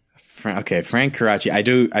 Okay, Frank Coraci. I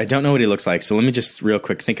don't know what he looks like, so let me just real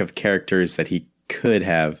quick think of characters that he could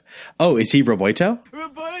have. Oh, is he Roboito?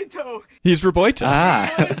 Roboito! He's Roboito.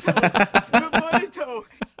 Ah. Roboito!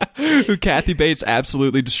 Who Kathy Bates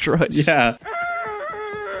absolutely destroys. Yeah.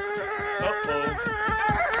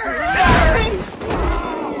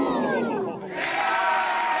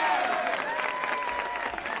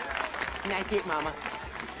 Nice hit, Mama.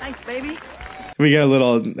 Thanks, baby. We get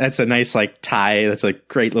that's a nice tie. That's a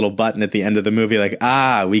great little button at the end of the movie.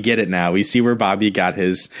 We get it now. We see where Bobby got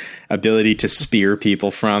his ability to spear people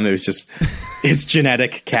from. It was just, it's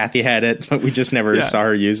genetic. Kathy had it, but we just never saw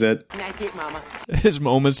her use it. Nice hit, Mama. His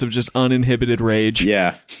moments of just uninhibited rage.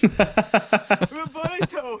 Yeah.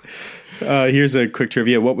 Roboito! Here's a quick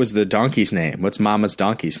trivia. What was the donkey's name? What's Mama's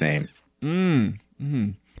donkey's name?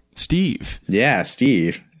 Steve. Yeah,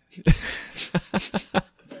 Steve.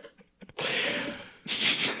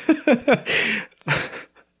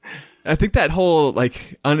 I think that whole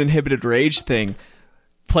uninhibited rage thing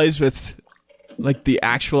plays with the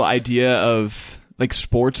actual idea of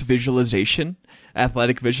sports visualization.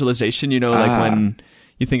 athletic visualization, like when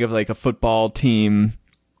you think of like a football team.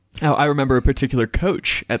 Oh, I remember a particular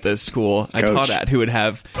coach at the school I taught at who would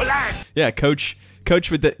have, coach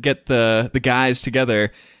would get the guys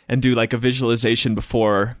together and do like a visualization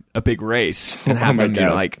before a big race and have them,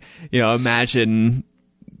 imagine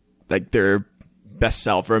like their best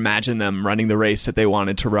self or imagine them running the race that they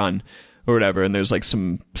wanted to run or whatever. And there's like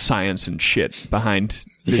some science and shit behind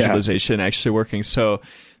visualization actually working. So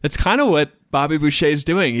that's kind of what Bobby Boucher is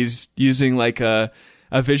doing. He's using like a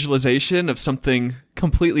visualization of something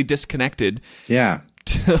completely disconnected. Yeah.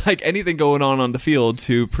 To, like anything going on the field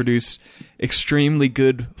to produce extremely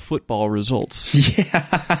good football results.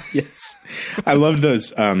 Yeah. Yes. I love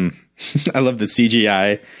those. I love the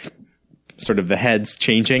CGI, sort of the heads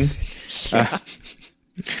changing.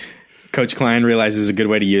 Coach Klein realizes a good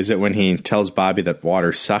way to use it when he tells Bobby that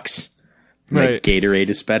water sucks. Right. Gatorade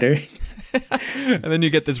is better. And then you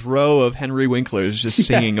get this row of Henry Winklers just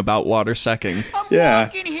singing about water sucking. I'm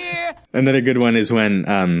walking here. Another good one is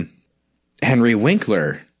when Henry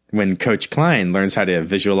Winkler, when Coach Klein learns how to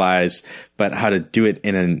visualize, but how to do it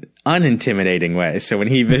in an unintimidating way. So when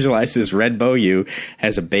he visualizes Red Boyu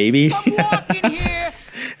as a baby, I'm walking here.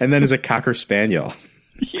 And then as a Cocker Spaniel.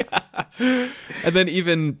 Yeah. And then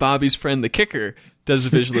even Bobby's friend, the kicker, does a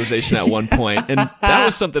visualization at one point, and that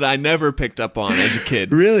was something I never picked up on as a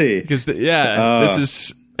kid. Really? Because this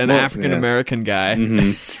is an African American guy.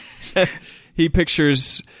 Mm-hmm. He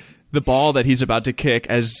pictures the ball that he's about to kick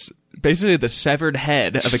as basically the severed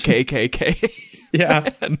head of a KKK.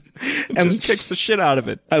 Yeah. and just kicks the shit out of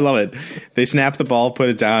it. I love it. They snap the ball, put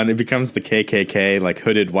it down, it becomes the KKK, like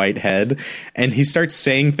hooded white head, and he starts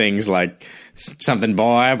saying things like something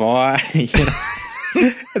boy.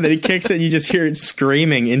 And then he kicks it and you just hear it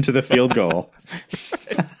screaming into the field goal.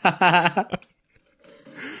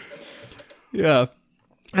 Yeah.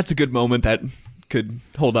 That's a good moment that could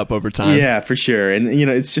hold up over time. Yeah, for sure. And,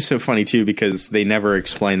 it's just so funny, too, because they never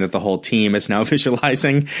explain that the whole team is now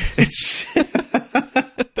visualizing. It's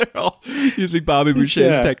They're all using Bobby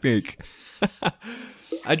Boucher's technique.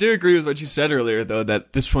 I do agree with what you said earlier, though,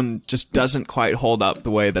 that this one just doesn't quite hold up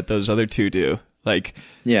the way that those other two do. Like,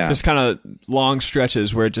 there's kind of long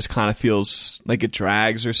stretches where it just kind of feels like it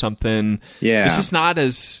drags or something. Yeah. It's just not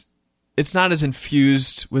as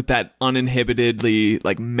infused with that uninhibitedly,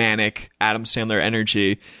 like, manic Adam Sandler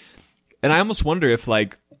energy. And I almost wonder if,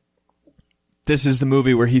 like, this is the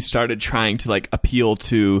movie where he started trying to, like, appeal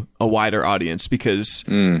to a wider audience, because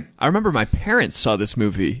I remember my parents saw this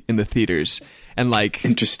movie in the theaters, and, like,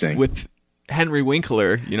 interesting, with Henry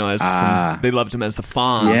Winkler, as they loved him as the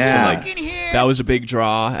Fonz. Yeah. So, like, that was a big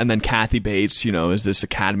draw. And then Kathy Bates, is this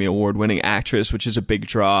Academy Award winning actress, which is a big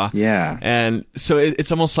draw. Yeah. And so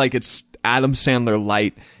it's almost like it's Adam Sandler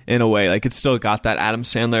light in a way. Like, it's still got that Adam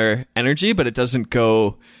Sandler energy, but it doesn't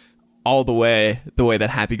go all the way that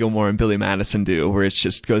Happy Gilmore and Billy Madison do, where it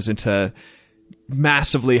just goes into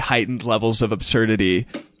massively heightened levels of absurdity,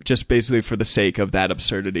 just basically for the sake of that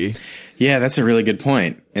absurdity. Yeah, that's a really good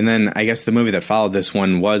point. And then I guess the movie that followed this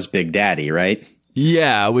one was Big Daddy, right?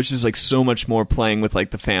 Yeah, which is like so much more playing with like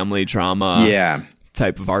the family drama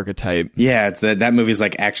type of archetype. Yeah, that movie's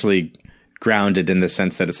like actually grounded in the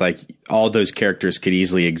sense that it's like all those characters could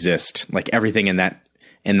easily exist. Like everything in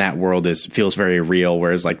that world feels very real,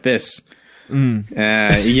 whereas like this,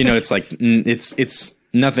 it's like it's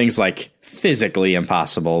nothing's like physically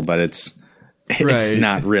impossible, but it's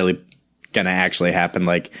not really gonna actually happen.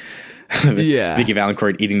 Like Vicky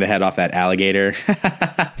Valancourt eating the head off that alligator.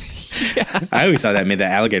 I always thought that made the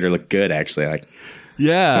alligator look good, actually. Like,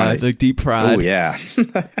 like deep fried. Oh yeah.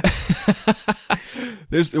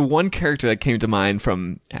 There's one character that came to mind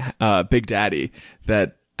from Big Daddy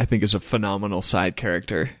that I think is a phenomenal side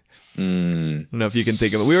character. I don't know if you can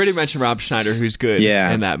think of it. We already mentioned Rob Schneider, who's good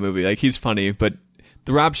in that movie. Like, he's funny, but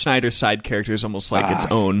the Rob Schneider side character is almost like its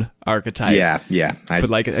own archetype. Yeah. But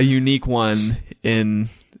like a unique one in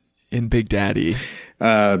Big Daddy.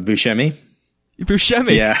 Buscemi?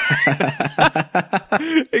 Buscemi. Yeah.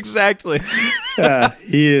 Exactly.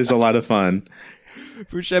 He is a lot of fun.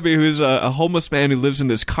 Buscemi, who's a homeless man who lives in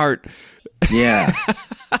this cart. Yeah.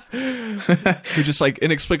 Who just like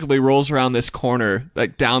inexplicably rolls around this corner,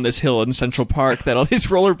 like down this hill in Central Park that all these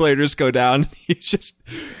rollerbladers go down. He's just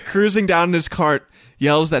cruising down in his cart,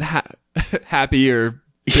 yells that Happy or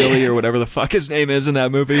Billy or whatever the fuck his name is in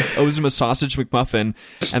that movie owes him a sausage McMuffin,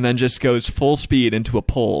 and then just goes full speed into a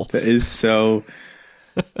pole. That is so...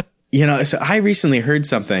 so I recently heard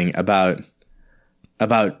something about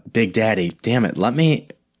Big Daddy. Damn it. Let me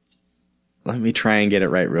try and get it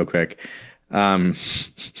right real quick.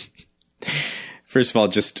 First of all,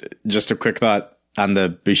 just a quick thought on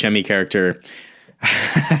the Buscemi character.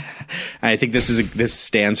 I think this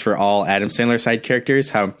stands for all Adam Sandler side characters.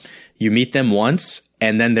 How you meet them once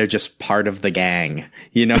and then they're just part of the gang,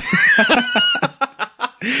 you know?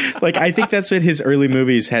 Like, I think that's what his early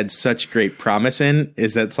movies had such great promise in,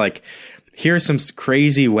 is that's like, here's some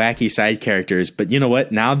crazy, wacky side characters, but you know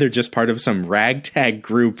what? Now they're just part of some ragtag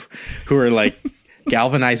group who are like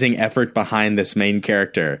galvanizing effort behind this main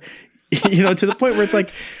character, you know, to the point where it's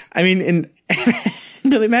like, I mean, in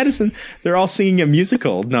Billy Madison, they're all singing a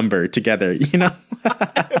musical number together, you know?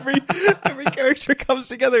 Every character comes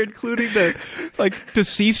together, including the like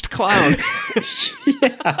deceased clown.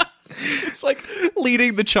 Yeah. It's like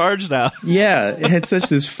leading the charge now. Yeah, it had such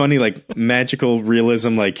this funny, like, magical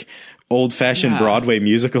realism, like old-fashioned Broadway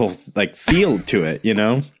musical, like, feel to it, you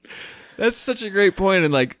know? That's such a great point.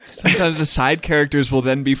 And like sometimes the side characters will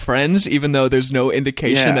then be friends, even though there's no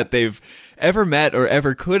indication that they've ever met or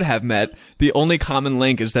ever could have met. The only common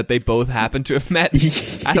link is that they both happen to have met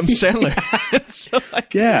Adam Sandler. So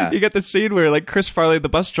like, you get the scene where like Chris Farley, the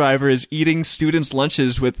bus driver, is eating students'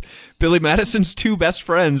 lunches with Billy Madison's two best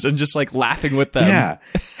friends and just like laughing with them. Yeah.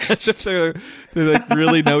 As if they like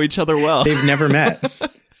really know each other well. They've never met.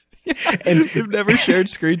 And they've never shared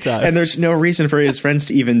screen time. And there's no reason for his friends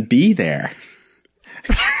to even be there.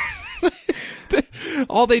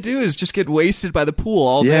 All they do is just get wasted by the pool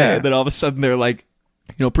all day. And then all of a sudden they're like,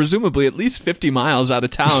 you know, presumably at least 50 miles out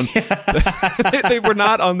of town. They were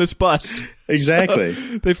not on this bus. Exactly.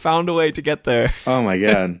 So they found a way to get there. Oh my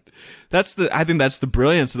God. I think that's the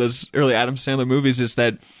brilliance of those early Adam Sandler movies, is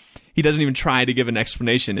that he doesn't even try to give an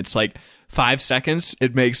explanation. It's like 5 seconds.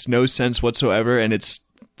 It makes no sense whatsoever. And it's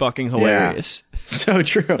fucking hilarious. Yeah. So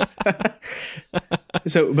true.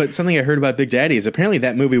 But something I heard about Big Daddy is apparently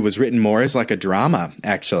that movie was written more as like a drama,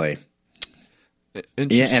 actually.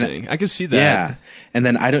 Interesting. I can see that. Yeah. And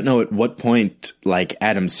then I don't know at what point like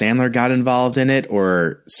Adam Sandler got involved in it,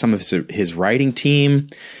 or some of his writing team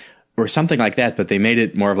or something like that, but they made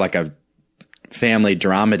it more of like a family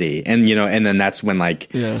dramedy. And, you know, and then that's when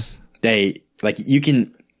like they like, you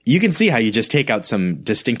can see how you just take out some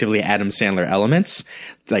distinctively Adam Sandler elements,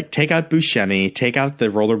 like take out Buscemi, take out the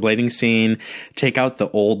rollerblading scene, take out the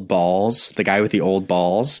old balls, the guy with the old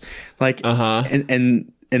balls, like,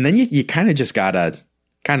 and then you kind of just got a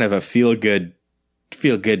kind of a feel good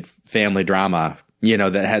family drama, you know,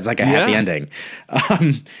 that has like a happy ending.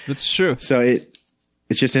 That's true. So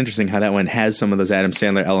it's just interesting how that one has some of those Adam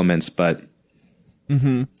Sandler elements, but I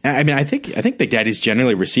mean, I think Big Daddy's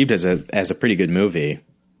generally received as a pretty good movie.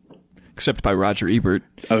 Except by Roger Ebert.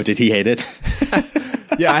 Oh, did he hate it?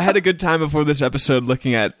 Yeah, I had a good time before this episode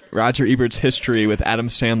looking at Roger Ebert's history with Adam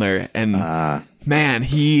Sandler, and man,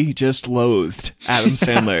 he just loathed Adam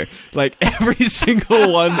Sandler. Like every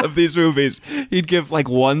single one of these movies, he'd give like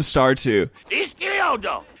 1 star to,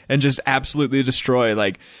 and just absolutely destroy.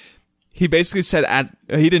 Like he basically said,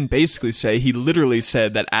 he didn't basically say, he literally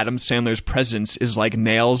said that Adam Sandler's presence is like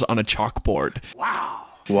nails on a chalkboard. Wow.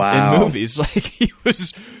 In movies, like he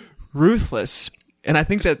was ruthless. And I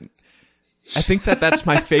think that that's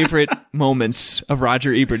my favorite moments of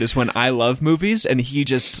Roger Ebert, is when I love movies and he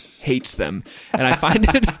just hates them. And I find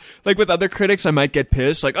it like with other critics, I might get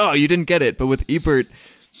pissed, like, oh, you didn't get it. But with Ebert,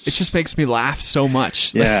 it just makes me laugh so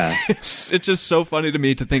much. Yeah. Like, it's just so funny to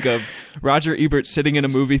me to think of Roger Ebert sitting in a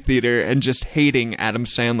movie theater and just hating Adam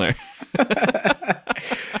Sandler.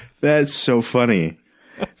 That's so funny.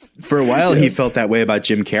 For a while, he felt that way about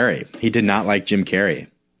Jim Carrey. He did not like Jim Carrey.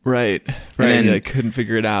 Right. Then, I couldn't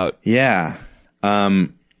figure it out. Yeah.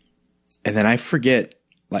 And then I forget,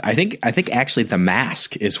 like, I think actually The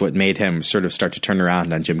Mask is what made him sort of start to turn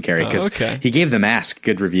around on Jim Carrey, because he gave The Mask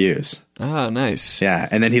good reviews. Oh, nice. Yeah.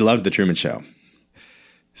 And then he loved The Truman Show.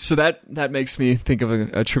 So that makes me think of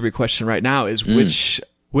a trivia question right now, is which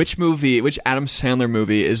Adam Sandler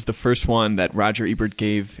movie is the first one that Roger Ebert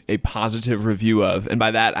gave a positive review of? And by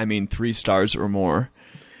that, I mean 3 stars or more.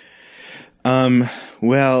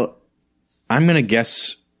 Well, I'm going to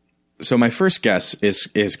guess. So my first guess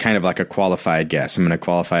is kind of like a qualified guess. I'm going to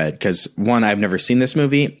qualify it because 1, I've never seen this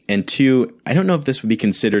movie, and 2, I don't know if this would be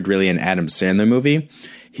considered really an Adam Sandler movie.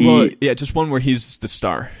 Just one where he's the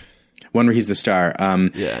star. One where he's the star.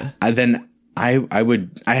 Then I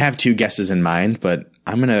have 2 guesses in mind, but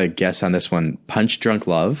I'm going to guess on this one, Punch Drunk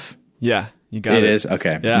Love. Yeah. You got it. It is?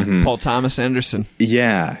 Okay. Yeah. Paul Thomas Anderson.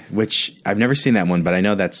 Yeah. Which I've never seen that one, but I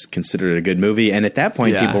know that's considered a good movie. And at that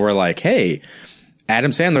point, people were like, hey,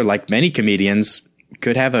 Adam Sandler, like many comedians,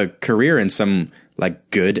 could have a career in some like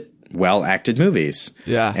good, well acted movies.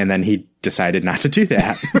 Yeah. And then he decided not to do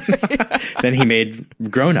that. Then he made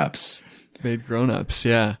Grown Ups.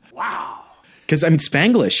 Yeah. Wow. Because, I mean,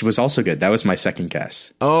 Spanglish was also good. That was my second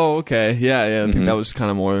guess. Oh, okay. Yeah. I think that was kind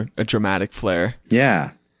of more a dramatic flair.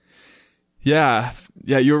 Yeah. Yeah,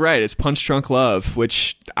 you're right. It's Punch Drunk Love,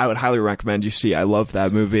 which I would highly recommend you see. I love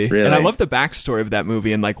that movie. Really? And I love the backstory of that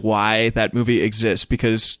movie and like why that movie exists,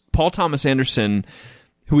 because Paul Thomas Anderson,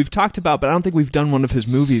 who we've talked about, but I don't think we've done one of his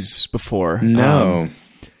movies before. No.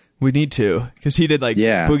 We need to, because he did like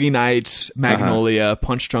Yeah. Boogie Nights, Magnolia,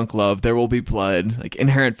 Punch Drunk Love, There Will Be Blood, like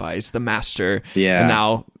Inherent Vice, The Master, Yeah. and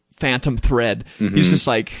now Phantom Thread. He's just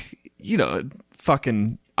like,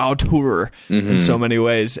 fucking auteur in so many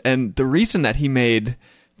ways. And the reason that he made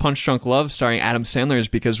Punch Drunk Love starring Adam Sandler is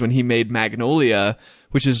because when he made Magnolia,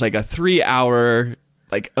 which is like a 3-hour,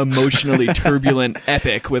 like emotionally turbulent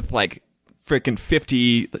epic with like freaking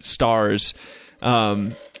 50 stars,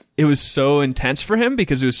 it was so intense for him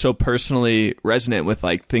because it was so personally resonant with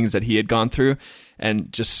like things that he had gone through,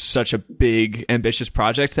 and just such a big ambitious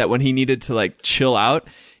project that when he needed to like chill out,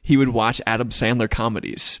 he would watch Adam Sandler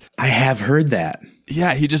comedies. I have heard that.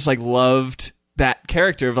 Yeah, he just like loved that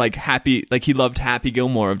character of like Happy, like he loved Happy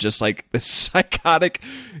Gilmore, of just like this psychotic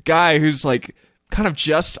guy who's like kind of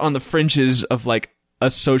just on the fringes of like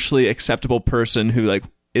a socially acceptable person who like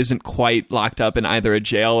isn't quite locked up in either a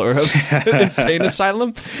jail or an insane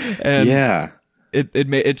asylum. And Yeah.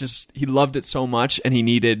 it just, he loved it so much, and he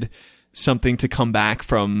needed something to come back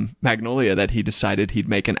from Magnolia that he decided he'd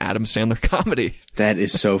make an Adam Sandler comedy. That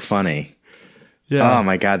is so funny. Yeah. Oh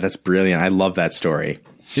my God, that's brilliant. I love that story.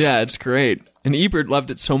 Yeah, it's great. And Ebert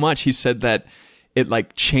loved it so much, he said that it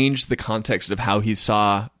like changed the context of how he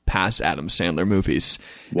saw past Adam Sandler movies.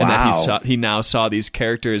 Wow. And that he now saw these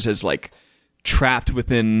characters as like trapped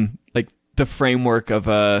within like the framework of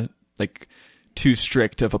a like too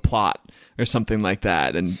strict of a plot or something like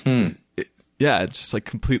that. And it just like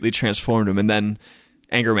completely transformed him. And then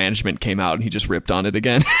Anger Management came out and he just ripped on it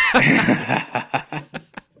again.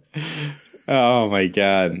 Oh my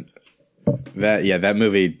God. That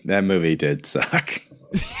movie did suck.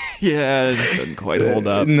 Yeah, it doesn't quite hold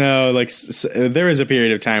up. No, like there was a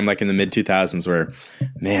period of time like in the mid 2000s where,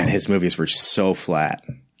 man, his movies were so flat.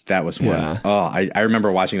 That was one. Yeah. Oh, I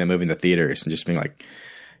remember watching that movie in the theaters and just being like,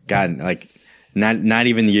 God, like not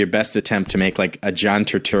even your best attempt to make like a John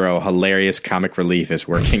Turturro hilarious comic relief is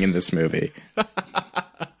working in this movie.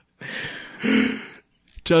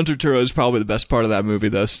 John Turturro is probably the best part of that movie,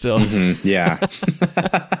 though, still. Yeah.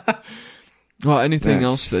 Well, anything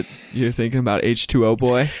else that you're thinking about H2O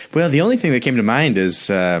Boy? Well, the only thing that came to mind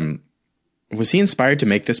is, was he inspired to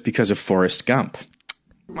make this because of Forrest Gump?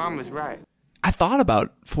 Mom was right. I thought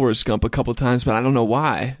about Forrest Gump a couple times, but I don't know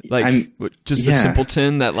why. Like, just the yeah.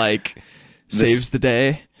 simpleton that, like, saves the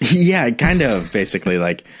day? Yeah, kind of, basically.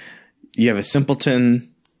 Like, you have a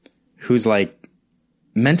simpleton who's, like,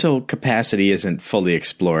 mental capacity isn't fully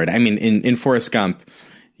explored. I mean, in Forrest Gump,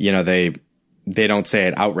 they don't say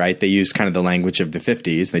it outright. They use kind of the language of the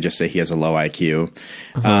 50s. They just say he has a low IQ.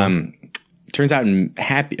 Turns out in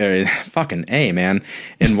fucking A, man.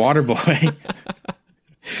 In Waterboy.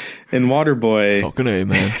 Fucking A,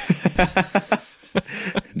 man.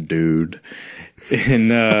 Dude.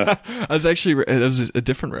 That was a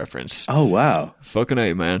different reference. Oh, wow. Fucking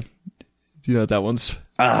A, man. Do you know what that one's?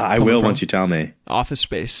 I will once you tell me. Office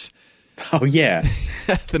Space. Oh, yeah.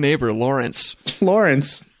 The neighbor, Lawrence.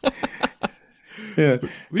 Lawrence. Yeah.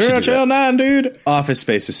 Channel 9, dude. Office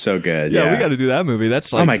Space is so good. Yeah, we got to do that movie.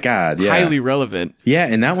 That's like, oh my God, yeah. highly relevant. Yeah,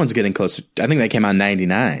 and that one's getting closer. I think that came out in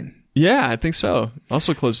 99. Yeah, I think so.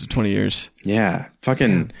 Also close to 20 years. Yeah.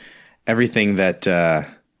 Fucking everything that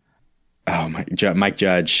Mike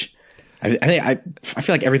Judge. I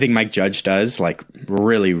feel like everything Mike Judge does like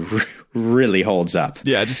really really holds up.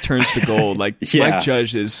 Yeah, it just turns to gold. Like Yeah. Mike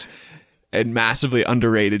Judge is a massively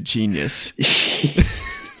underrated genius.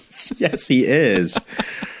 Yes, he is.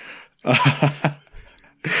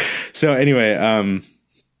 So anyway, I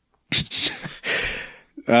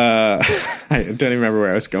don't even remember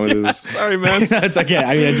where I was going with this. Sorry, man. It's okay.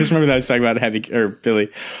 I mean, I just remember that I was talking about Billy.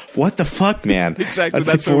 What the fuck, man? Exactly.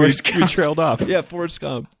 That's That's like where we Forrest Gump. trailed off. Yeah, Forrest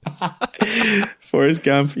Gump. Forrest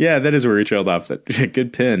Gump. Yeah, that is where we trailed off.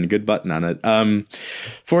 Good pin, good button on it.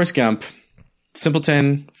 Forrest Gump,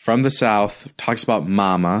 simpleton from the South, talks about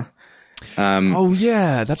mama. Oh,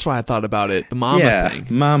 yeah. That's why I thought about it. The mama thing.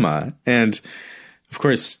 Mama. And of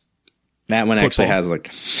course, that one actually has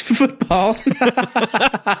like football.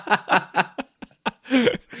 The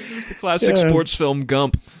classic sports film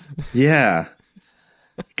Gump. Yeah.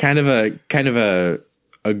 Kind of a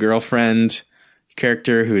girlfriend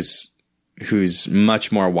character who's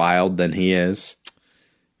much more wild than he is.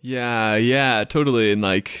 Yeah, totally. And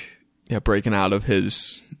like, breaking out of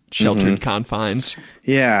his sheltered confines.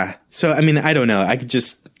 Yeah. So, I mean, I don't know. I could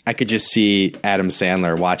just see Adam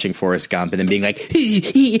Sandler watching Forrest Gump and then being like,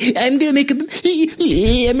 I'm gonna make a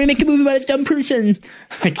movie about a dumb person.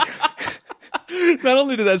 Like, Not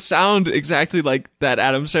only did that sound exactly like that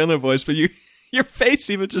Adam Sandler voice, but your face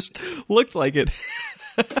even just looked like it.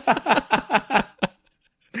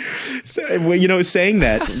 so, well, saying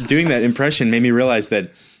that, doing that impression made me realize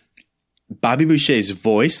that Bobby Boucher's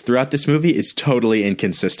voice throughout this movie is totally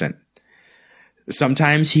inconsistent.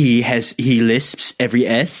 Sometimes he lisps every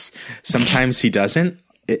S. Sometimes he doesn't.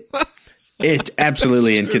 It's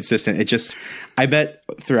absolutely inconsistent. I bet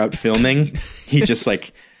throughout filming, he just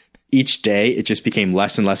like each day it just became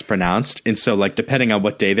less and less pronounced. And so like depending on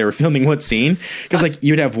what day they were filming what scene, because like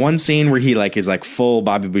you'd have one scene where he like is like full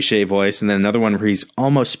Bobby Boucher voice, and then another one where he's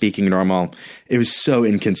almost speaking normal. It was so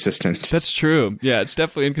inconsistent. That's true. Yeah, it's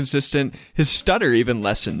definitely inconsistent. His stutter even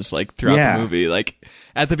lessens like throughout the movie. Like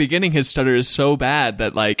at the beginning, his stutter is so bad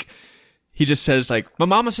that like he just says like "my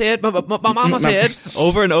mama said," my mama said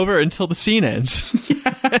over and over until the scene ends.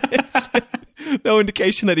 No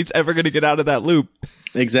indication that he's ever going to get out of that loop.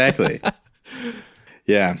 Exactly.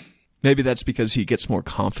 Yeah. Maybe that's because he gets more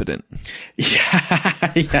confident.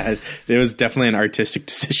 Yeah. It was definitely an artistic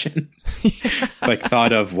decision. Like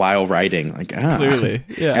thought of while writing. Like, clearly.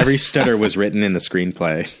 Yeah. Every stutter was written in the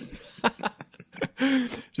screenplay.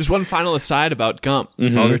 Just one final aside about Gump.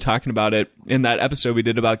 While we were talking about it, in that episode we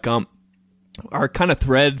did about Gump, our kind of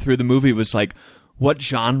thread through the movie was like, what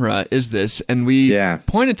genre is this? And we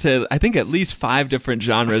pointed to, I think, at least 5 different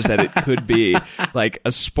genres that it could be. Like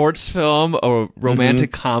a sports film, a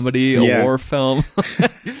romantic comedy, a war film.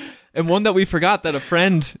 And one that we forgot that a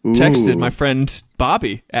friend texted, my friend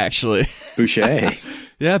Bobby, actually. Boucher.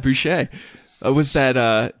 Yeah, Boucher. Was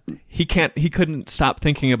that he couldn't stop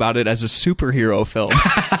thinking about it as a superhero film.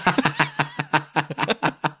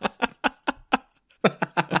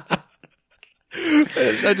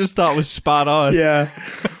 I just thought was spot on. Yeah.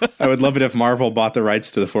 I would love it if Marvel bought the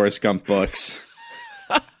rights to the Forrest Gump books.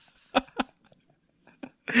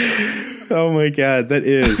 Oh my God, that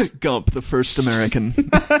is Gump, the first American.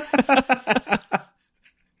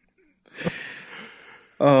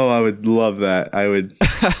 Oh, I would love that. I would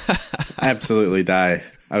absolutely die.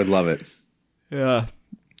 I would love it. Yeah.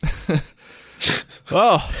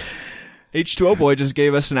 Oh, H2O Boy just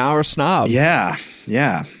gave us an hour snob. Yeah.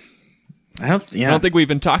 I don't think we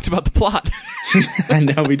even talked about the plot.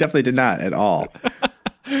 No, we definitely did not at all.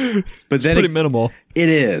 But then pretty minimal. It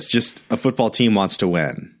is just a football team wants to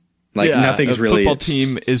win. Like nothing's a really. Football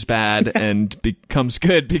team is bad and becomes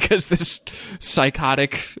good because this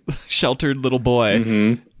psychotic, sheltered little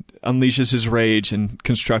boy unleashes his rage in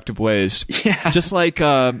constructive ways. Yeah, just like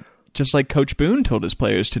Coach Boone told his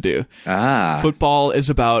players to do. Football is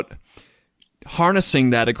about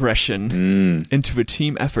harnessing that aggression into a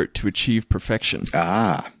team effort to achieve perfection.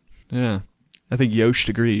 Yeah, I think Yosh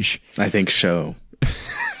agrees. I think so.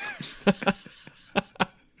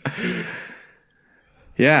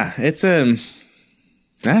 Yeah, it's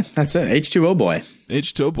that's it. H2O Boy.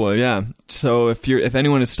 H2O Boy, yeah. So if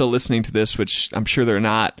anyone is still listening to this, which I'm sure they're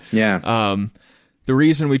not, the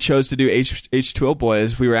reason we chose to do H2O Boy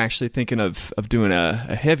is we were actually thinking of doing a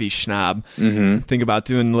heavy schnob. Think about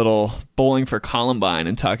doing a little bowling for Columbine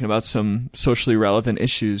and talking about some socially relevant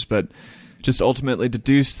issues, but just ultimately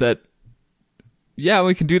deduced that, yeah,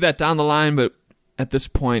 we can do that down the line, but at this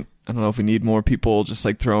point, I don't know if we need more people just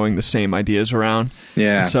like throwing the same ideas around.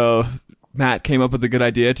 Yeah. So Matt came up with a good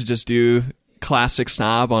idea to just do classic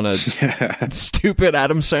snob on a stupid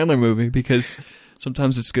Adam Sandler movie, because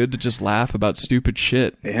sometimes it's good to just laugh about stupid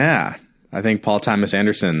shit. Yeah. I think Paul Thomas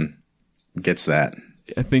Anderson gets that.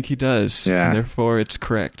 I think he does. Yeah. And therefore, it's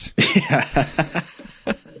correct. Yeah.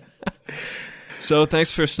 So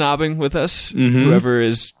thanks for snobbing with us, whoever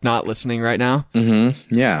is not listening right now.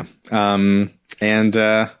 Yeah.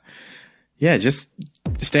 Just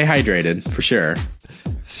stay hydrated for sure.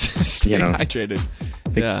 Stay hydrated.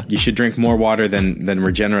 Yeah. You should drink more water than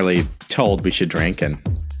we're generally told we should drink. And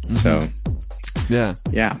so, yeah.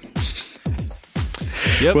 Yep.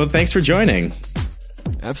 Well, thanks for joining.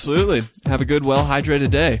 Absolutely. Have a good, well-hydrated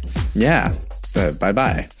day. Yeah.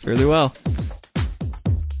 Bye-bye. Fairly well.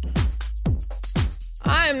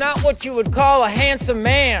 I am not what you would call a handsome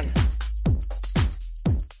man.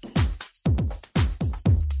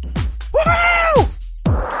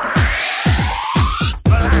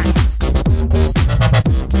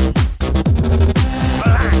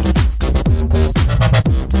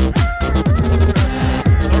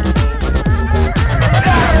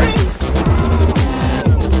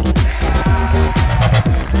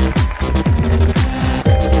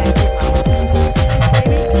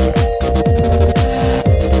 Baby.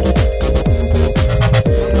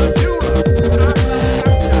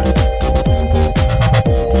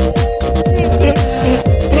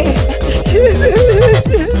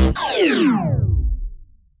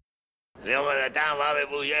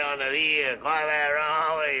 on the ville, coi về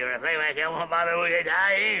rồi, rồi thấy mày xem không bao lâu vậy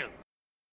thấy.